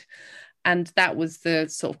weird. And that was the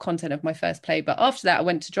sort of content of my first play. But after that, I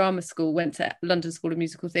went to drama school, went to London School of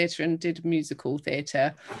Musical Theatre and did musical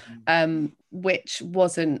theatre, which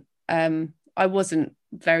wasn't, I wasn't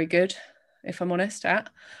very good, if I'm honest, at.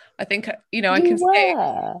 I think, I can say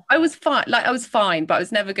I was fine. Like, I was fine, but I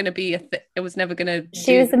was never going to be it was never going to.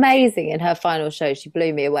 She was amazing in her final show. She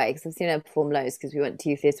blew me away because I've seen her perform loads because we went to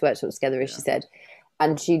Youth Theatre Workshops together, as she said.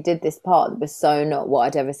 And she did this part that was so not what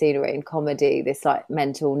I'd ever seen her in comedy, this like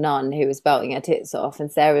mental nun who was belting her tits off.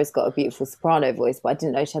 And Sarah's got a beautiful soprano voice, but I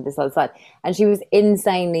didn't know she had this other side. And she was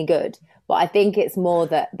insanely good. But I think it's more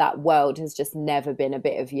that world has just never been a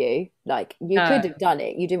bit of you. Like, you could have done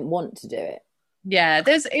it. You didn't want to do it. Yeah,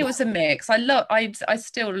 it was a mix. I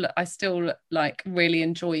still like really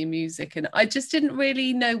enjoy music, and I just didn't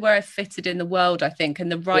really know where I fitted in the world, I think,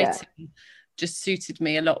 and the writing just suited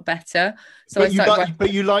me a lot better. So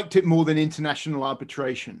but you liked it more than international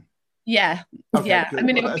arbitration. Yeah. Okay, yeah. good. I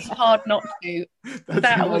mean, it would be hard not to.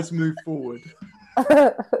 That's a nice move forward.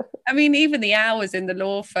 I mean, even the hours in the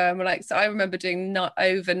law firm were like, so I remember doing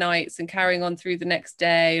overnights and carrying on through the next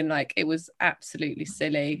day, and like it was absolutely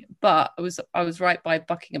silly. But I was right by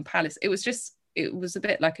Buckingham Palace. It was a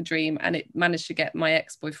bit like a dream, and it managed to get my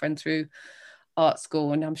ex-boyfriend through art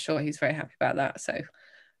school, and I'm sure he's very happy about that. So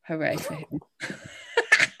hooray for him.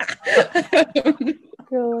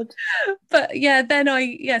 God. But then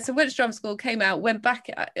so went to drama school, came out, went back.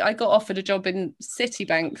 I got offered a job in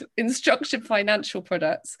Citibank in structured financial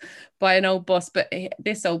products by an old boss, but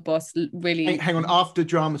this old boss really... Hang on, after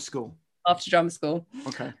drama school? After drama school.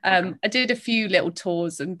 Okay. I did a few little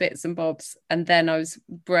tours and bits and bobs, and then I was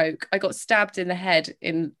broke. I got stabbed in the head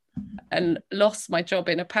and lost my job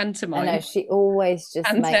in a pantomime. I know, she always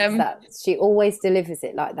just makes that. She always delivers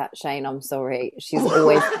it like that, Shane. I'm sorry. She's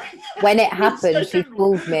always, when it happened, she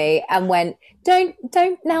called me and went, don't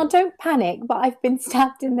panic, but I've been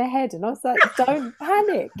stabbed in the head. And I was like, don't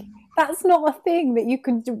panic. That's not a thing that you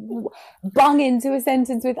can bung into a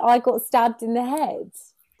sentence with, I got stabbed in the head.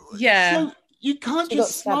 Yeah. So you can't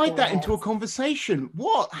just slide that into a conversation.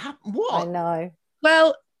 What? I know.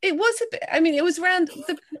 Well, it was a bit, I mean, it was around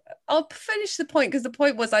I'll finish the point, because the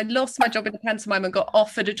point was I lost my job in the pantomime and got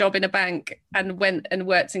offered a job in a bank and went and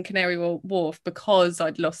worked in Canary Wharf because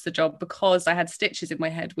I'd lost the job, because I had stitches in my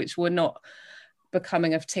head, which were not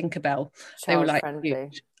becoming of Tinkerbell. They were like,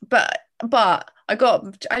 huge. But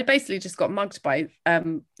I basically just got mugged by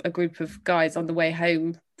a group of guys on the way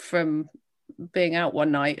home from being out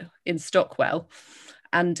one night in Stockwell.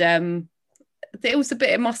 And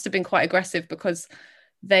it must have been quite aggressive, because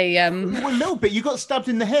they well, a little bit. You got stabbed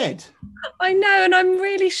in the head. I know, and I'm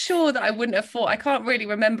really sure that I wouldn't have fought. I can't really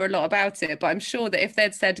remember a lot about it, but I'm sure that if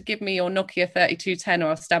they'd said, give me your Nokia 3210 or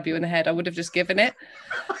I'll stab you in the head, I would have just given it.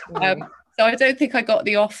 So I don't think I got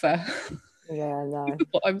the offer. Yeah, no.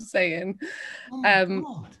 What I'm saying. Oh my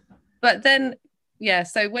God. But then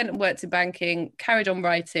so went and worked in banking, carried on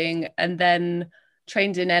writing, and then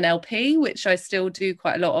trained in NLP, which I still do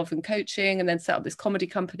quite a lot of, in coaching, and then set up this comedy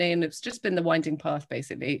company. And it's just been the winding path,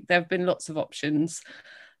 basically. There have been lots of options,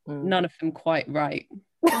 none of them quite right.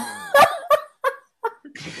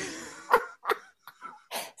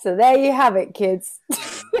 So there you have it, kids.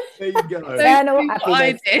 There you go.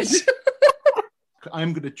 I did.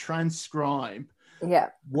 I'm going to transcribe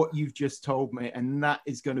what you've just told me, and that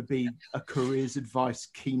is going to be a careers advice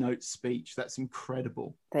keynote speech. That's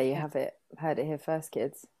incredible. There you have it. Heard it here first,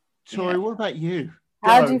 kids. Tori, what about you?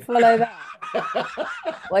 How do you follow that?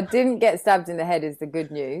 Well, I didn't get stabbed in the head is the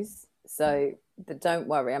good news. So don't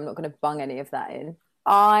worry, I'm not going to bung any of that in.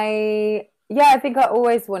 I think I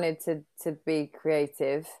always wanted to be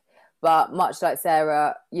creative, but much like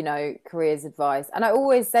Sarah, careers advice. And I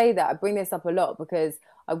always say that, I bring this up a lot, because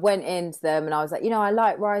I went into them and I was like, I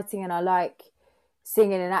like writing and I like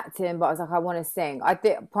singing and acting, but I was like, I want to sing.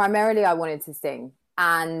 Primarily I wanted to sing,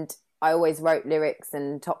 and I always wrote lyrics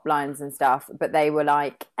and top lines and stuff, but they were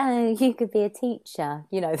like, oh, you could be a teacher,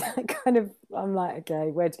 that kind of, I'm like, okay,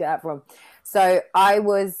 where'd you get that from? So I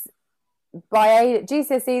was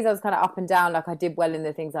GCSEs, I was kind of up and down. Like I did well in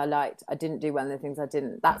the things I liked. I didn't do well in the things I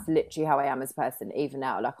didn't. That's literally how I am as a person, even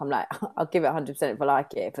now. Like I'm like, I'll give it 100% if I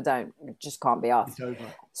like it. If I don't, it just can't be asked. It's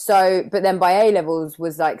over. So, but then by A levels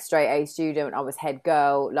was like straight A student. I was head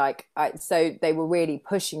girl. So they were really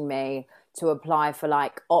pushing me to apply for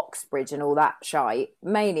like Oxbridge and all that shite,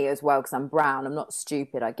 mainly as well because I'm brown. I'm not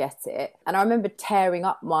stupid. I get it. And I remember tearing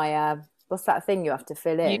up my what's that thing you have to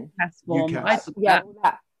fill in? UCAS form. All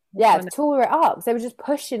that. Yeah, tore it up. So they were just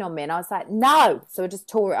pushing on me, and I was like, no. So I just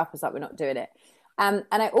tore it up. I was like, we're not doing it. And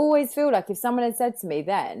I always feel like if someone had said to me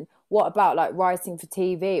then, what about like writing for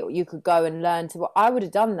TV, or you could go and learn to, I would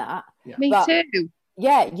have done that. Yeah. Me too.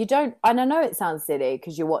 Yeah, you don't, and I know it sounds silly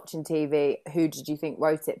because you're watching TV, who did you think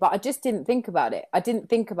wrote it? But I just didn't think about it. I didn't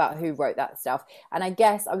think about who wrote that stuff. And I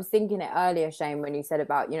guess I was thinking it earlier, Shane, when you said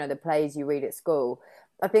about, you know, the plays you read at school.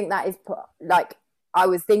 I think that is like, I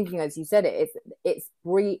was thinking as you said it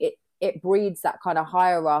breeds that kind of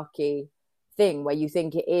hierarchy thing where you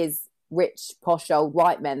think it is rich, posh old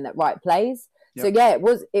white men that write plays. Yep. So yeah,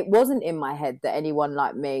 it wasn't in my head that anyone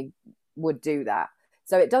like me would do that.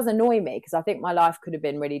 So it does annoy me because I think my life could have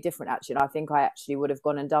been really different actually. And I think I actually would have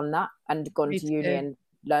gone and done that and gone to uni and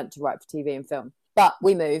learnt to write for TV and film. But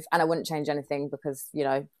we move, and I wouldn't change anything because, you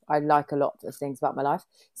know, I like a lot of things about my life.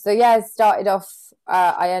 So yeah, it started off,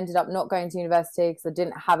 I ended up not going to university because I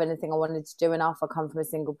didn't have anything I wanted to do enough. I come from a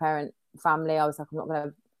single parent family. I was like, I'm not going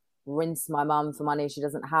to rinse my mum for money she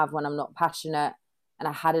doesn't have when I'm not passionate. And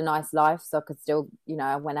I had a nice life, so I could still, you know,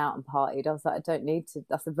 I went out and partied. I was like, I don't need to,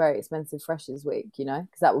 that's a very expensive freshers week, you know,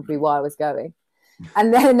 because that would be why I was going.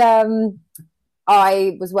 And then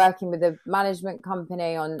I was working with a management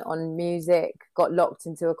company on music, got locked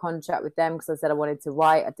into a contract with them because I said I wanted to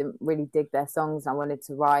write. I didn't really dig their songs and I wanted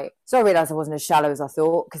to write. So I realised I wasn't as shallow as I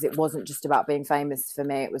thought because it wasn't just about being famous for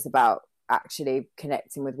me. It was about actually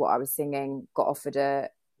connecting with what I was singing. Got offered a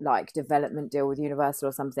like development deal with Universal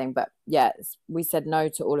or something. But yeah, we said no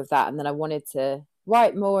to all of that. And then I wanted to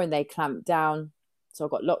write more and they clamped down. So I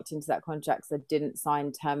got locked into that contract because I didn't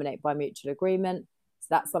sign terminate by mutual agreement. So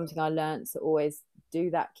that's something I learned to always do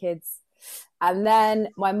that, kids. And then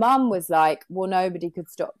my mum was like, well, nobody could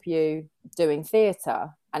stop you doing theatre,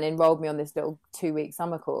 and enrolled me on this little 2-week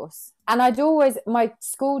summer course. And my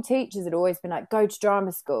school teachers had always been like, go to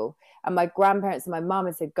drama school. And my grandparents and my mum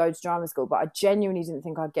had said, go to drama school. But I genuinely didn't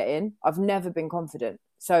think I'd get in. I've never been confident.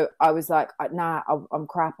 So I was like, nah, I'm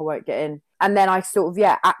crap, I won't get in. And then I sort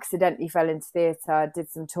of, accidentally fell into theatre, did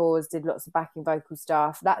some tours, did lots of backing vocal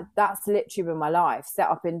stuff. That's literally been my life. Set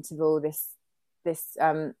up Interval,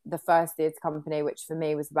 the first theatre company, which for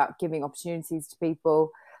me was about giving opportunities to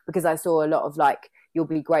people, because I saw a lot of like, you'll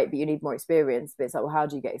be great, but you need more experience. But it's like, well, how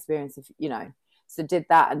do you get experience if, you know? So did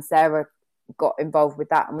that, and Sarah got involved with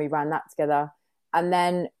that and we ran that together. And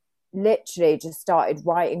then literally just started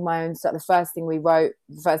writing my own stuff. The first thing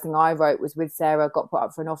I wrote was with Sarah, got put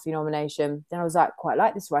up for an Offie nomination. Then I was like, quite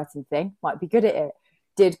like this writing thing, might be good at it.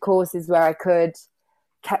 Did courses where I could,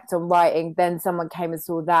 kept on writing. Then someone came and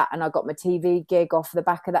saw that and I got my TV gig off the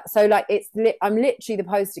back of that. So like I'm literally the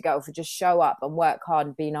poster girl for just show up and work hard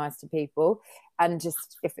and be nice to people, and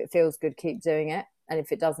just if it feels good, keep doing it, and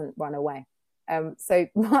if it doesn't, run away. So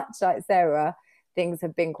much like Sarah, things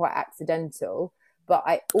have been quite accidental, but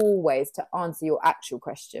I always, to answer your actual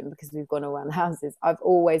question, because we've gone around the houses, I've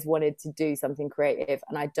always wanted to do something creative,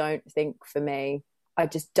 and I don't think for me, I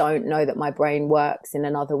just don't know that my brain works in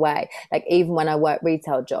another way. Like even when I work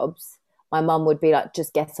retail jobs, my mum would be like,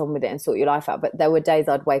 just get on with it and sort your life out. But there were days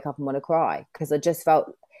I'd wake up and want to cry because I just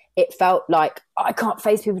felt like I can't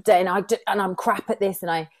face people today, and I'm crap at this,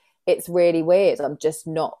 and it's really weird. I'm just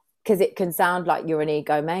not, because it can sound like you're an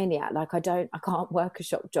egomaniac. Like I can't work a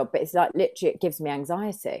shop job, but it's like literally it gives me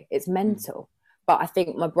anxiety. It's mental. But I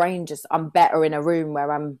think my brain I'm better in a room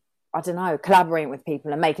where I'm, I don't know, collaborating with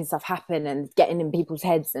people and making stuff happen and getting in people's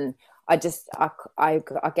heads. And I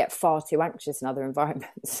get far too anxious in other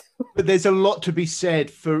environments. But there's a lot to be said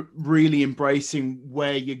for really embracing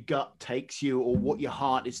where your gut takes you or what your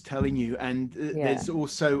heart is telling you. And there's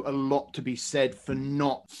also a lot to be said for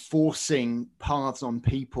not forcing paths on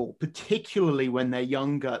people, particularly when they're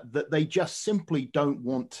younger, that they just simply don't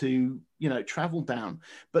want to, you know, travel down.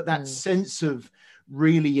 But that sense of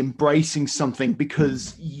really embracing something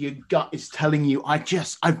because your gut is telling you, I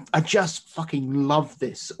just fucking love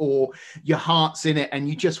this, or your heart's in it and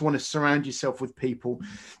you just want to surround yourself with people.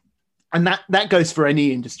 And that goes for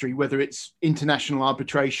any industry, whether it's international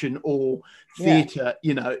arbitration or theatre.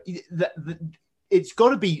 You know, it's got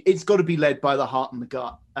to be led by the heart and the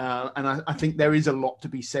gut, and I think there is a lot to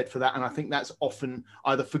be said for that, and I think that's often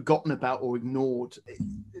either forgotten about or ignored.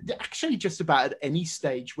 Actually, just about at any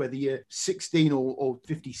stage, whether you're 16 or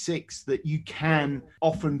 56, that you can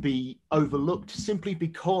often be overlooked simply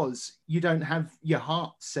because you don't have your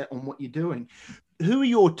heart set on what you're doing. Who are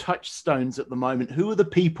your touchstones at the moment? Who are the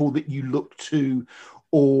people that you look to,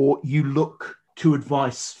 or you look to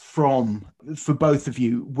advice from, for both of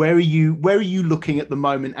you? Where are you looking at the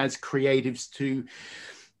moment as creatives to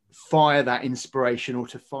fire that inspiration or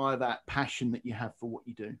to fire that passion that you have for what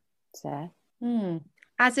you do?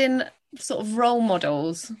 As in sort of role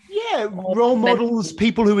models? Yeah, role models,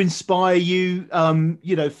 people who inspire you,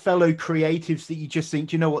 fellow creatives that you just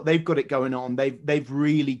think, you know what, they've got it going on. They've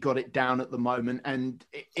really got it down at the moment, and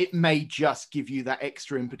it may just give you that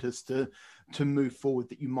extra impetus to move forward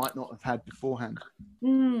that you might not have had beforehand.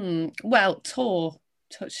 Well, Tor,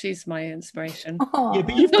 she's my inspiration. Oh, yeah,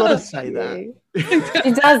 but you've got to say that.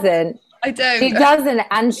 She doesn't. I don't. She doesn't,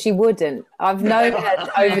 and she wouldn't. I've known her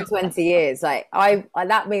over 20 years. Like I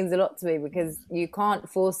that means a lot to me, because you can't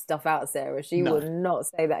force stuff out, Sarah. She would not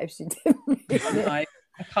say that if she didn't.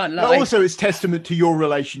 I can't lie. But also, it's testament to your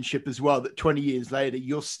relationship as well, that 20 years later,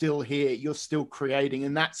 you're still here, you're still creating,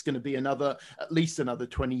 and that's going to be at least another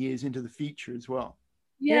 20 years into the future as well.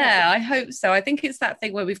 Yeah, I hope so. I think it's that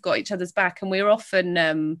thing where we've got each other's back, and we're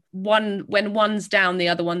often when one's down, the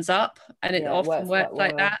other one's up, and it often works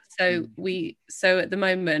like that. So at the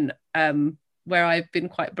moment, where I've been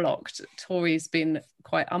quite blocked, Tori's been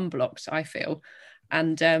quite unblocked, I feel,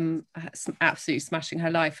 and absolutely smashing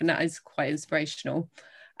her life, and that is quite inspirational.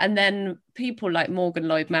 And then people like Morgan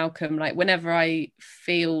Lloyd Malcolm, like whenever I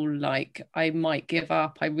feel like I might give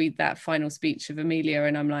up, I read that final speech of Amelia,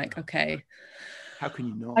 and I'm like, okay, how can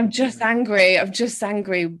you not? I'm just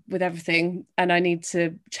angry with everything, and I need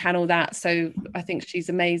to channel that. So I think she's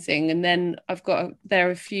amazing. And then there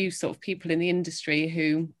are a few sort of people in the industry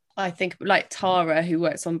who I think, like Tara, who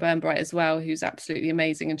works on Burn Bright as well, who's absolutely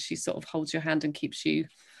amazing, and she sort of holds your hand and keeps you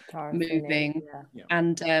moving. Yeah.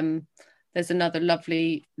 And there's another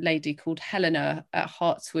lovely lady called Helena at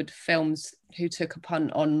Hartswood Films who took a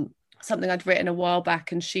punt on something I'd written a while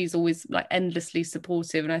back, and she's always like endlessly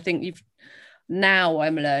supportive. And I think now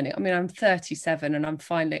I'm learning. I mean, I'm 37, and I'm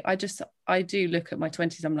finally, I do look at my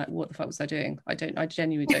 20s. I'm like, what the fuck was I doing? I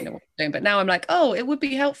genuinely don't know what I'm doing. But now I'm like, oh, it would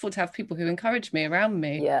be helpful to have people who encourage me around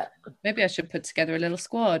me. Yeah. Maybe I should put together a little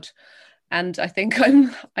squad. And I think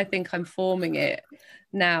I'm forming it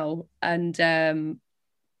now. And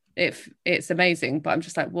it's amazing. But I'm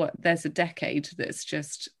just like, what? There's a decade that's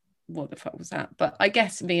just, what the fuck was that? But I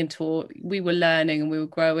guess me and Tor, we were learning and we were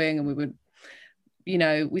growing, and we were,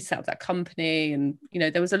 we set up that company, and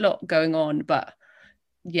there was a lot going on. But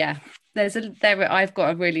yeah, I've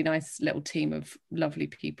got a really nice little team of lovely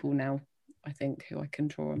people now, I think, who I can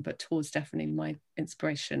draw on. But Tor's definitely my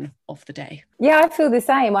inspiration of the day. Yeah, I feel the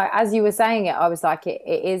same. As you were saying it, I was like, it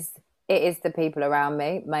is the people around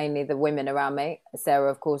me, mainly the women around me.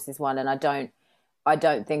 Sarah, of course, is one, and I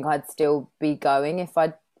don't think I'd still be going if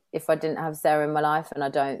I didn't have Sarah in my life. And I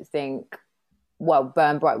don't think, well,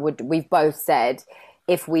 Burn Bright we've both said,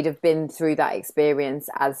 if we'd have been through that experience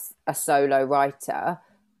as a solo writer,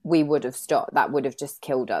 we would have stopped. That would have just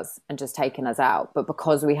killed us and just taken us out. But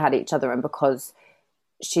because we had each other, and because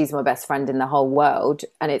she's my best friend in the whole world,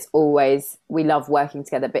 and we love working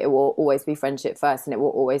together, but it will always be friendship first, and it will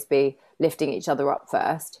always be lifting each other up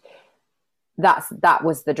first. That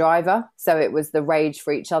was the driver. So it was the rage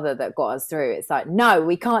for each other that got us through. It's like, no,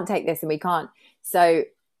 we can't take this, and we can't. So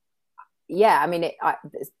yeah, I mean,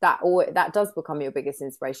 that does become your biggest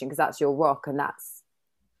inspiration, because that's your rock, and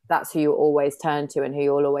that's who you always turn to, and who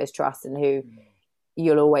you'll always trust, and who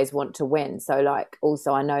you'll always want to win. So like,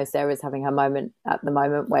 also, I know Sarah's having her moment at the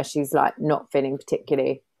moment where she's like not feeling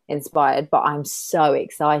particularly inspired, but I'm so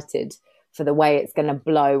excited for the way it's going to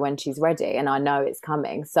blow when she's ready, and I know it's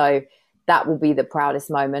coming. So that will be the proudest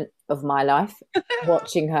moment of my life,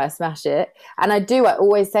 watching her smash it. And I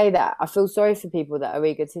always say that I feel sorry for people that are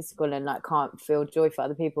egotistical and like can't feel joy for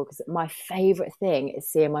other people, because my favorite thing is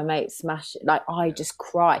seeing my mates smash it. Like, I just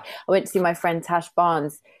cry. I went to see my friend Tash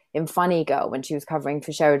Barnes in Funny Girl when she was covering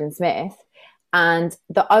for Sheridan Smith, and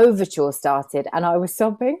the overture started and I was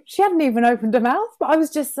sobbing. She hadn't even opened her mouth, but I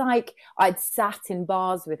was just like, I'd sat in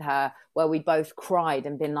bars with her where we both cried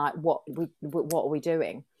and been like, what are we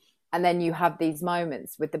doing? And then you have these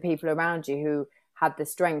moments with the people around you who had the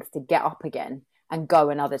strength to get up again and go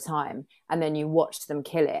another time. And then you watch them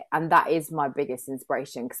kill it. And that is my biggest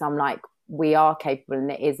inspiration, because I'm like, we are capable, and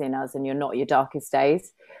it is in us, and you're not your darkest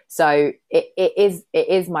days. So it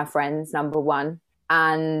is my friends, number one.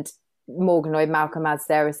 And Morgan Lloyd Malcolm, as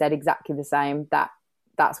Sarah said, exactly the same.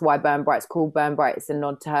 That's why Burn Bright's called Burn Bright. It's a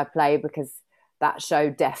nod to her play, because that show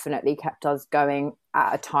definitely kept us going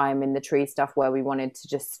at a time in the tree stuff where we wanted to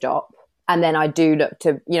just stop. And then I do look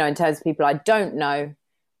to, in terms of people I don't know,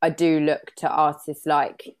 I do look to artists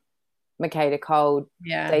like Michaela Cole,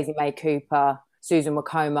 Daisy May Cooper, Susan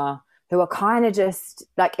Wacoma, who are kind of just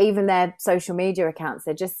like, even their social media accounts,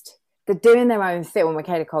 they're doing their own thing. Well,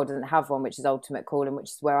 Michaela Cole doesn't have one, which is Ultimate Calling, which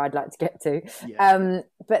is where I'd like to get to. Yeah.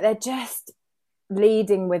 But they're just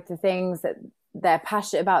leading with the things that they're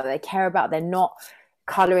passionate about, that they care about. They're not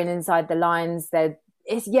colouring inside the lines. Those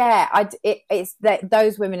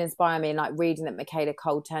women inspire me, and like reading that Michaela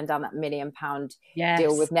Cole turned down that £1 million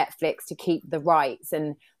deal with Netflix to keep the rights,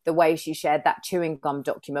 and the way she shared that chewing gum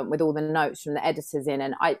document with all the notes from the editors in.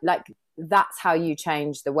 And that's how you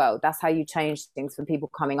change the world. That's how you change things for people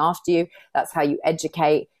coming after you. That's how you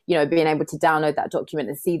educate, being able to download that document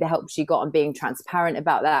and see the help she got and being transparent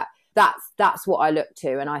about that. That's what I look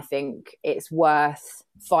to. And I think it's worth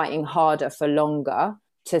fighting harder for longer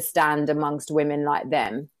to stand amongst women like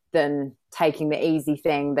them than taking the easy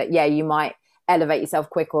thing that, you might elevate yourself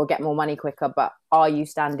quicker or get more money quicker, but are you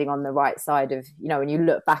standing on the right side of, when you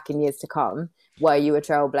look back in years to come, were you a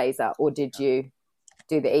trailblazer, or did you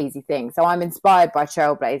do the easy thing? So I'm inspired by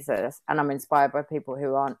trailblazers, and I'm inspired by people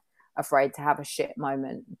who aren't afraid to have a shit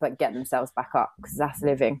moment but get themselves back up, because that's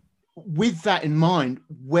living. With that in mind,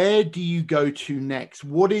 where do you go to next?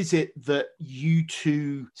 What is it that you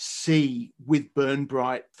two see with Burn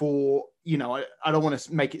Bright for, I don't want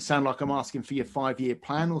to make it sound like I'm asking for your 5-year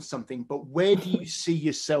plan or something, but where do you see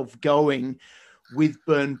yourself going with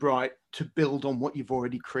Burn Bright to build on what you've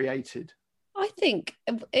already created? I think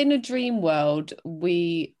in a dream world,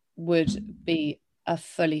 we would be a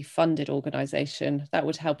fully funded organisation. That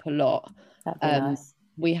would help a lot. That'd be nice.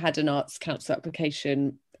 We had an Arts Council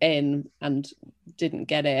application in and didn't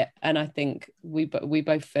get it, and I think we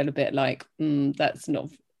both feel a bit like that's not,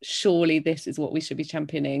 surely this is what we should be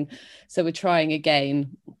championing, so we're trying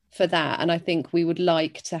again for that. And I think we would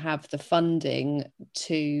like to have the funding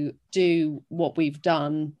to do what we've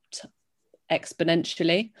done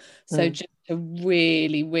exponentially, so just to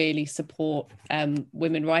really, really support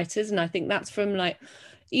women writers. And I think that's from like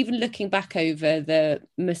even looking back over the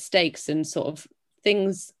mistakes and sort of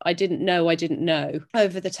things I didn't know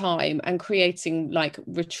over the time, and creating like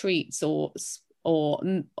retreats or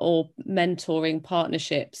mentoring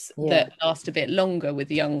partnerships that last a bit longer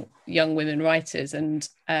with young women writers, and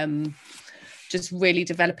just really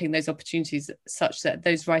developing those opportunities such that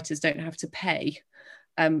those writers don't have to pay.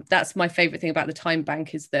 That's my favorite thing about the Time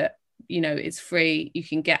Bank, is that it's free. You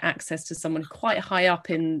can get access to someone quite high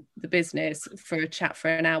up in the business for a chat for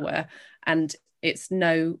an hour, and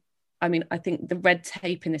I think the red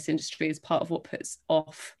tape in this industry is part of what puts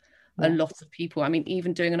off a lot of people. I mean,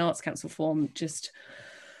 even doing an Arts Council form,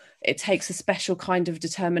 it takes a special kind of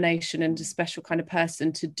determination and a special kind of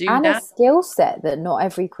person to do and that. A skill set that not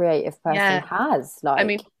every creative person has.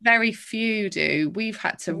 Very few do. We've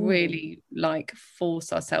had to really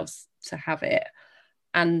force ourselves to have it.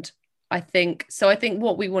 And I think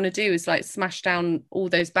what we want to do is smash down all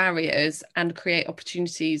those barriers and create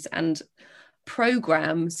opportunities and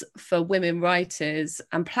programs for women writers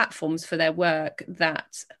and platforms for their work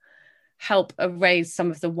that help erase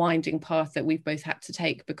some of the winding path that we've both had to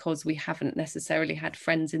take, because we haven't necessarily had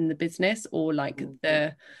friends in the business or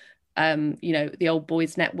the old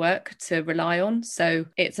boys network to rely on. So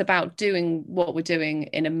it's about doing what we're doing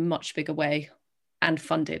in a much bigger way and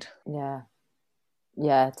funded.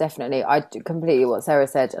 Yeah, definitely. I completely what Sarah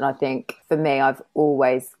said. And I think for me, I've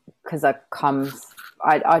always, because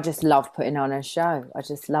I just love putting on a show. I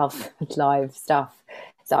just love live stuff.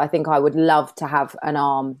 So I think I would love to have an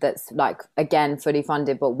arm that's again, fully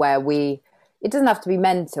funded, but where it doesn't have to be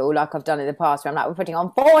mental like I've done in the past, where I'm we're putting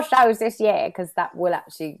on 4 shows this year, because that will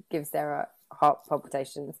actually give Sarah heart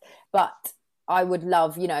palpitations. But I would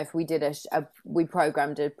love, if we did we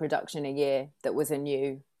programmed a production a year that was a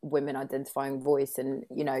new women identifying voice, and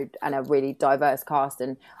and a really diverse cast,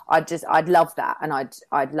 and I'd love that, and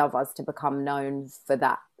I'd love us to become known for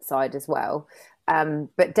that side as well.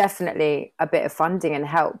 But definitely a bit of funding and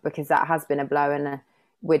help, because that has been a blow, and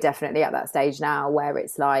we're definitely at that stage now where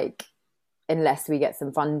it's unless we get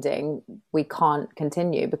some funding, we can't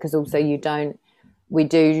continue, because also we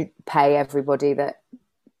do pay everybody that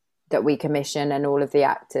we commission and all of the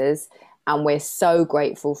actors, and we're so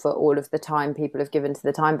grateful for all of the time people have given to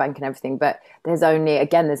the Time Bank and everything, but there's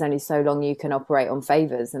only so long you can operate on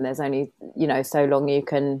favors, and there's only so long you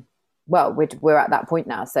can, we're at that point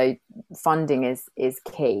now, so funding is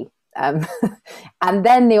key. And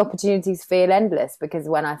then the opportunities feel endless, because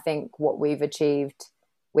when I think what we've achieved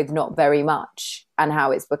with not very much and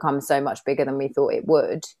how it's become so much bigger than we thought it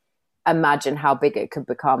would, imagine how big it could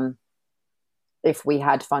become if we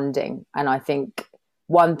had funding. And I think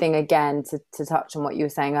one thing, again, to touch on what you were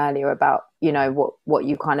saying earlier about, you know, what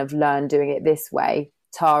you kind of learn doing it this way,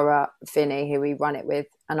 Tara Finney, who we run it with,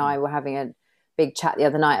 and I were having a big chat the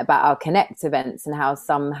other night about our Connect events and how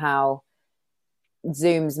somehow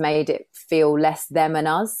Zoom's made it feel less them and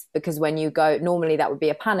us, because when you go, normally that would be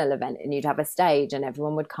a panel event and you'd have a stage and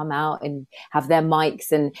everyone would come out and have their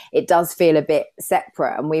mics, and it does feel a bit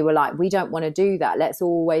separate. And we were like, we don't want to do that. Let's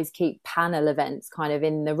always keep panel events kind of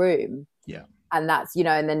in the room. Yeah. And that's, you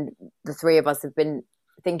know, and then the three of us have been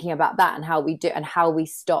thinking about that and how we do and how we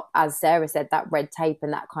stop, as Sarah said, that red tape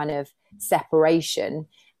and that kind of separation.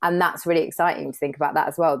 And that's really exciting to think about that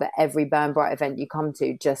as well, that every Burn Bright event you come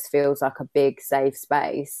to just feels like a big safe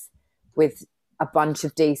space with a bunch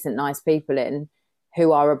of decent, nice people in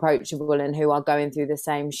who are approachable and who are going through the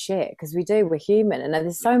same shit, because we're human. And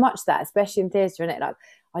there's so much that, especially in theatre, innit? Like,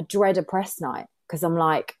 I dread a press night because I'm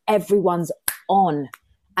like, everyone's on.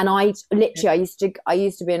 And I used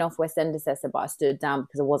to be an off West End assessor, but I stood down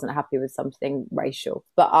because I wasn't happy with something racial.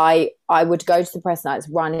 But I would go to the press nights,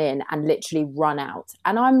 run in and literally run out.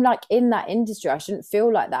 And I'm like, in that industry, I shouldn't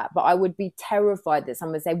feel like that, but I would be terrified that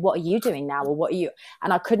someone would say, what are you doing now? Or what are you?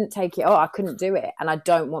 And I couldn't take it. I couldn't do it. And I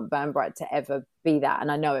don't want Burn Bright to ever be that. And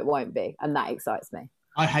I know it won't be. And that excites me.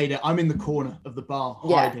 I hate it. I'm in the corner of the bar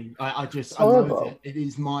hiding. I loathe it. It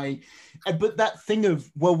is my, but that thing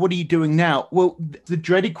of, well, what are you doing now? Well, the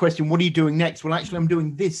dreaded question, what are you doing next? Well, actually, I'm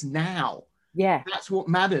doing this now. Yeah. That's what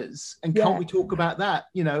matters. And can't we talk about that,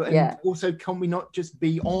 you know? And also, can we not just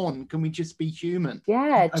be on? Can we just be human?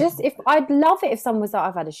 Yeah, I'd love it if someone was like,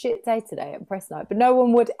 I've had a shit day today at press night, but no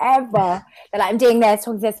one would ever. They're like, I'm doing this,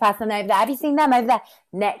 talking to this person over there. Have you seen them over there?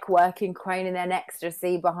 Neck working, craning their necks to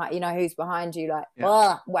see behind, you know, who's behind you. Like,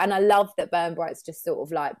 and I love that Burn Bright's just sort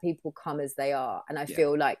of like, people come as they are. And I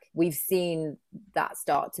feel like we've seen that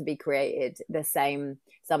start to be created.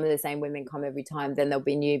 Some of the same women come every time, then there'll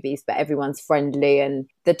be newbies, but everyone's friendly. And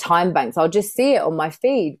the time banks, I'll just see it on my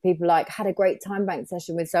feed. People like, had a great time bank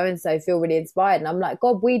session with so-and-so, feel really inspired. And I'm like,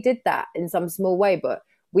 God, we did that in some small way, but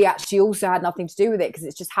we actually also had nothing to do with it because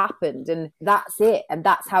it's just happened. And that's it. And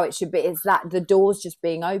that's how it should be. It's that the doors just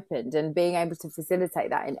being opened, and being able to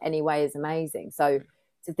facilitate that in any way is amazing. So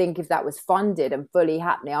to think if that was funded and fully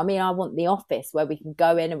happening, I mean, I want the office where we can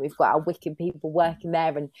go in and we've got our wicked people working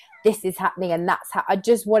there and this is happening, and that's how I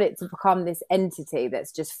just want it to become this entity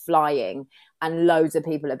that's just flying and loads of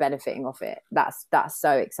people are benefiting off it. That's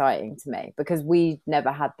so exciting to me, because we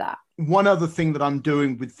never had that. One other thing that I'm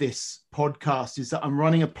doing with this podcast is that I'm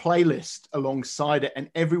running a playlist alongside it,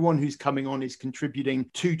 and everyone who's coming on is contributing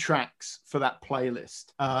 2 tracks for that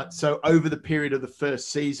playlist. So over the period of the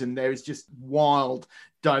first season, there is just wild,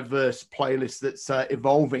 diverse playlist that's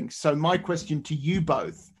evolving. So my question to you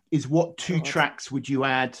both is, what 2 tracks would you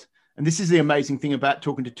add? And this is the amazing thing about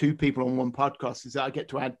talking to 2 people on one podcast, is that I get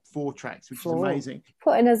to add 4 tracks, which is amazing.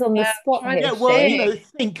 Putting us on the spot here. Yeah, well, you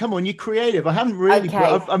know, come on, you're creative. I haven't really,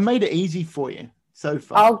 I've made it easy for you so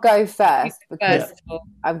far. I'll go first because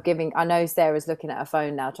I know Sarah's looking at her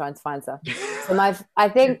phone now trying to find stuff. So I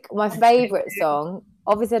think my favourite song,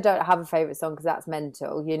 obviously I don't have a favourite song because that's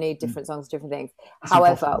mental. You need different songs, different things. That's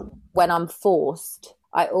However, impossible. When I'm forced,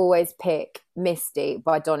 I always pick Misty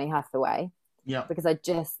by Donny Hathaway. Yeah, because I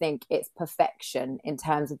just think it's perfection in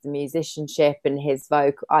terms of the musicianship and his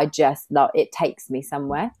vocal. I just love it. Takes me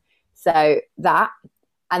somewhere. So that,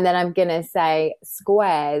 and then I'm gonna say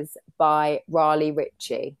Squares by Raleigh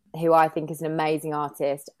Ritchie, who I think is an amazing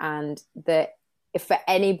artist, and that for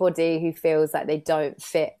anybody who feels like they don't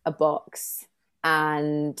fit a box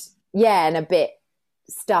and a bit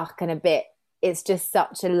stuck and it's just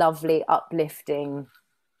such a lovely, uplifting.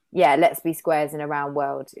 Yeah, let's be squares in a round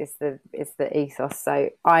world is the ethos. So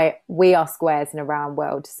we are squares in a round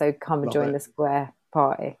world. So come and join the square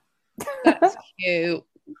party. That's cute.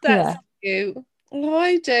 That's cute.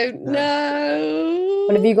 I don't know.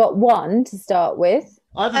 Well, have you got one to start with?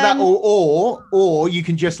 Either that or you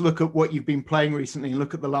can just look at what you've been playing recently and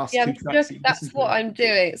look at the last 2 tracks. That's what I'm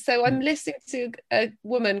doing. So I'm listening to a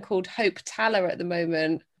woman called Hope Taller at the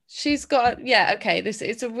moment. She's got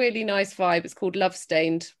it's a really nice vibe. It's called Love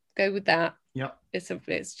Stained. Go with that. Yeah.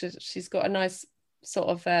 It's just she's got a nice sort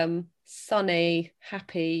of sunny,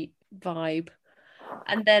 happy vibe.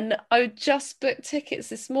 And then I just booked tickets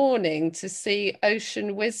this morning to see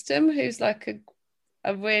Ocean Wisdom, who's like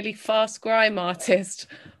a really fast grime artist,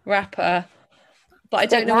 rapper. But I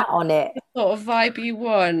don't know that on it. What sort of vibe you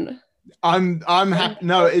want. I'm happy.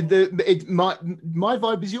 No, my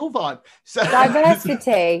vibe is your vibe. So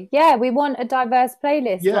Diversity. Yeah, we want a diverse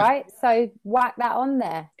playlist, Yeah. right? So whack that on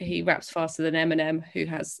there. He raps faster than Eminem, who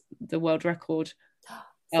has the world record.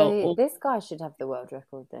 So this guy should have the world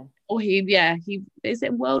record then. Or he is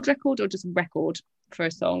it world record or just record for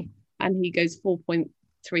a song? And he goes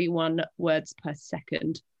 4.31 words per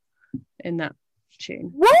second in that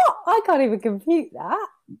tune. What? I can't even compute that.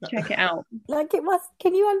 Check it out. Like it must.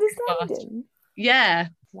 Can you understand him? Yeah.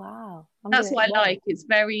 Wow. That's what I like. It's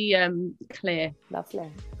very clear. Lovely.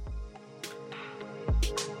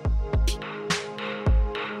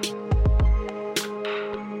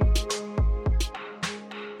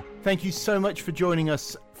 Thank you so much for joining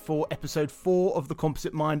us for episode 4 of The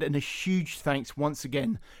Composite Mind, and a huge thanks once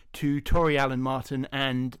again to Tori Allen Martin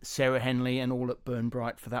and Sarah Henley and all at Burn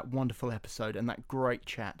Bright for that wonderful episode and that great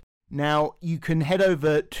chat. Now, you can head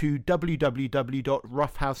over to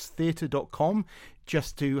www.roughhousetheatre.com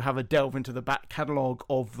just to have a delve into the back catalogue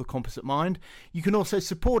of The Composite Mind. You can also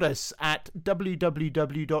support us at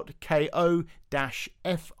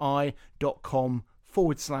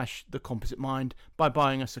www.ko-fi.com/The Composite Mind by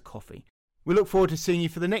buying us a coffee. We look forward to seeing you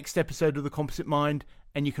for the next episode of The Composite Mind,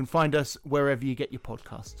 and you can find us wherever you get your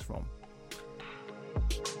podcasts from.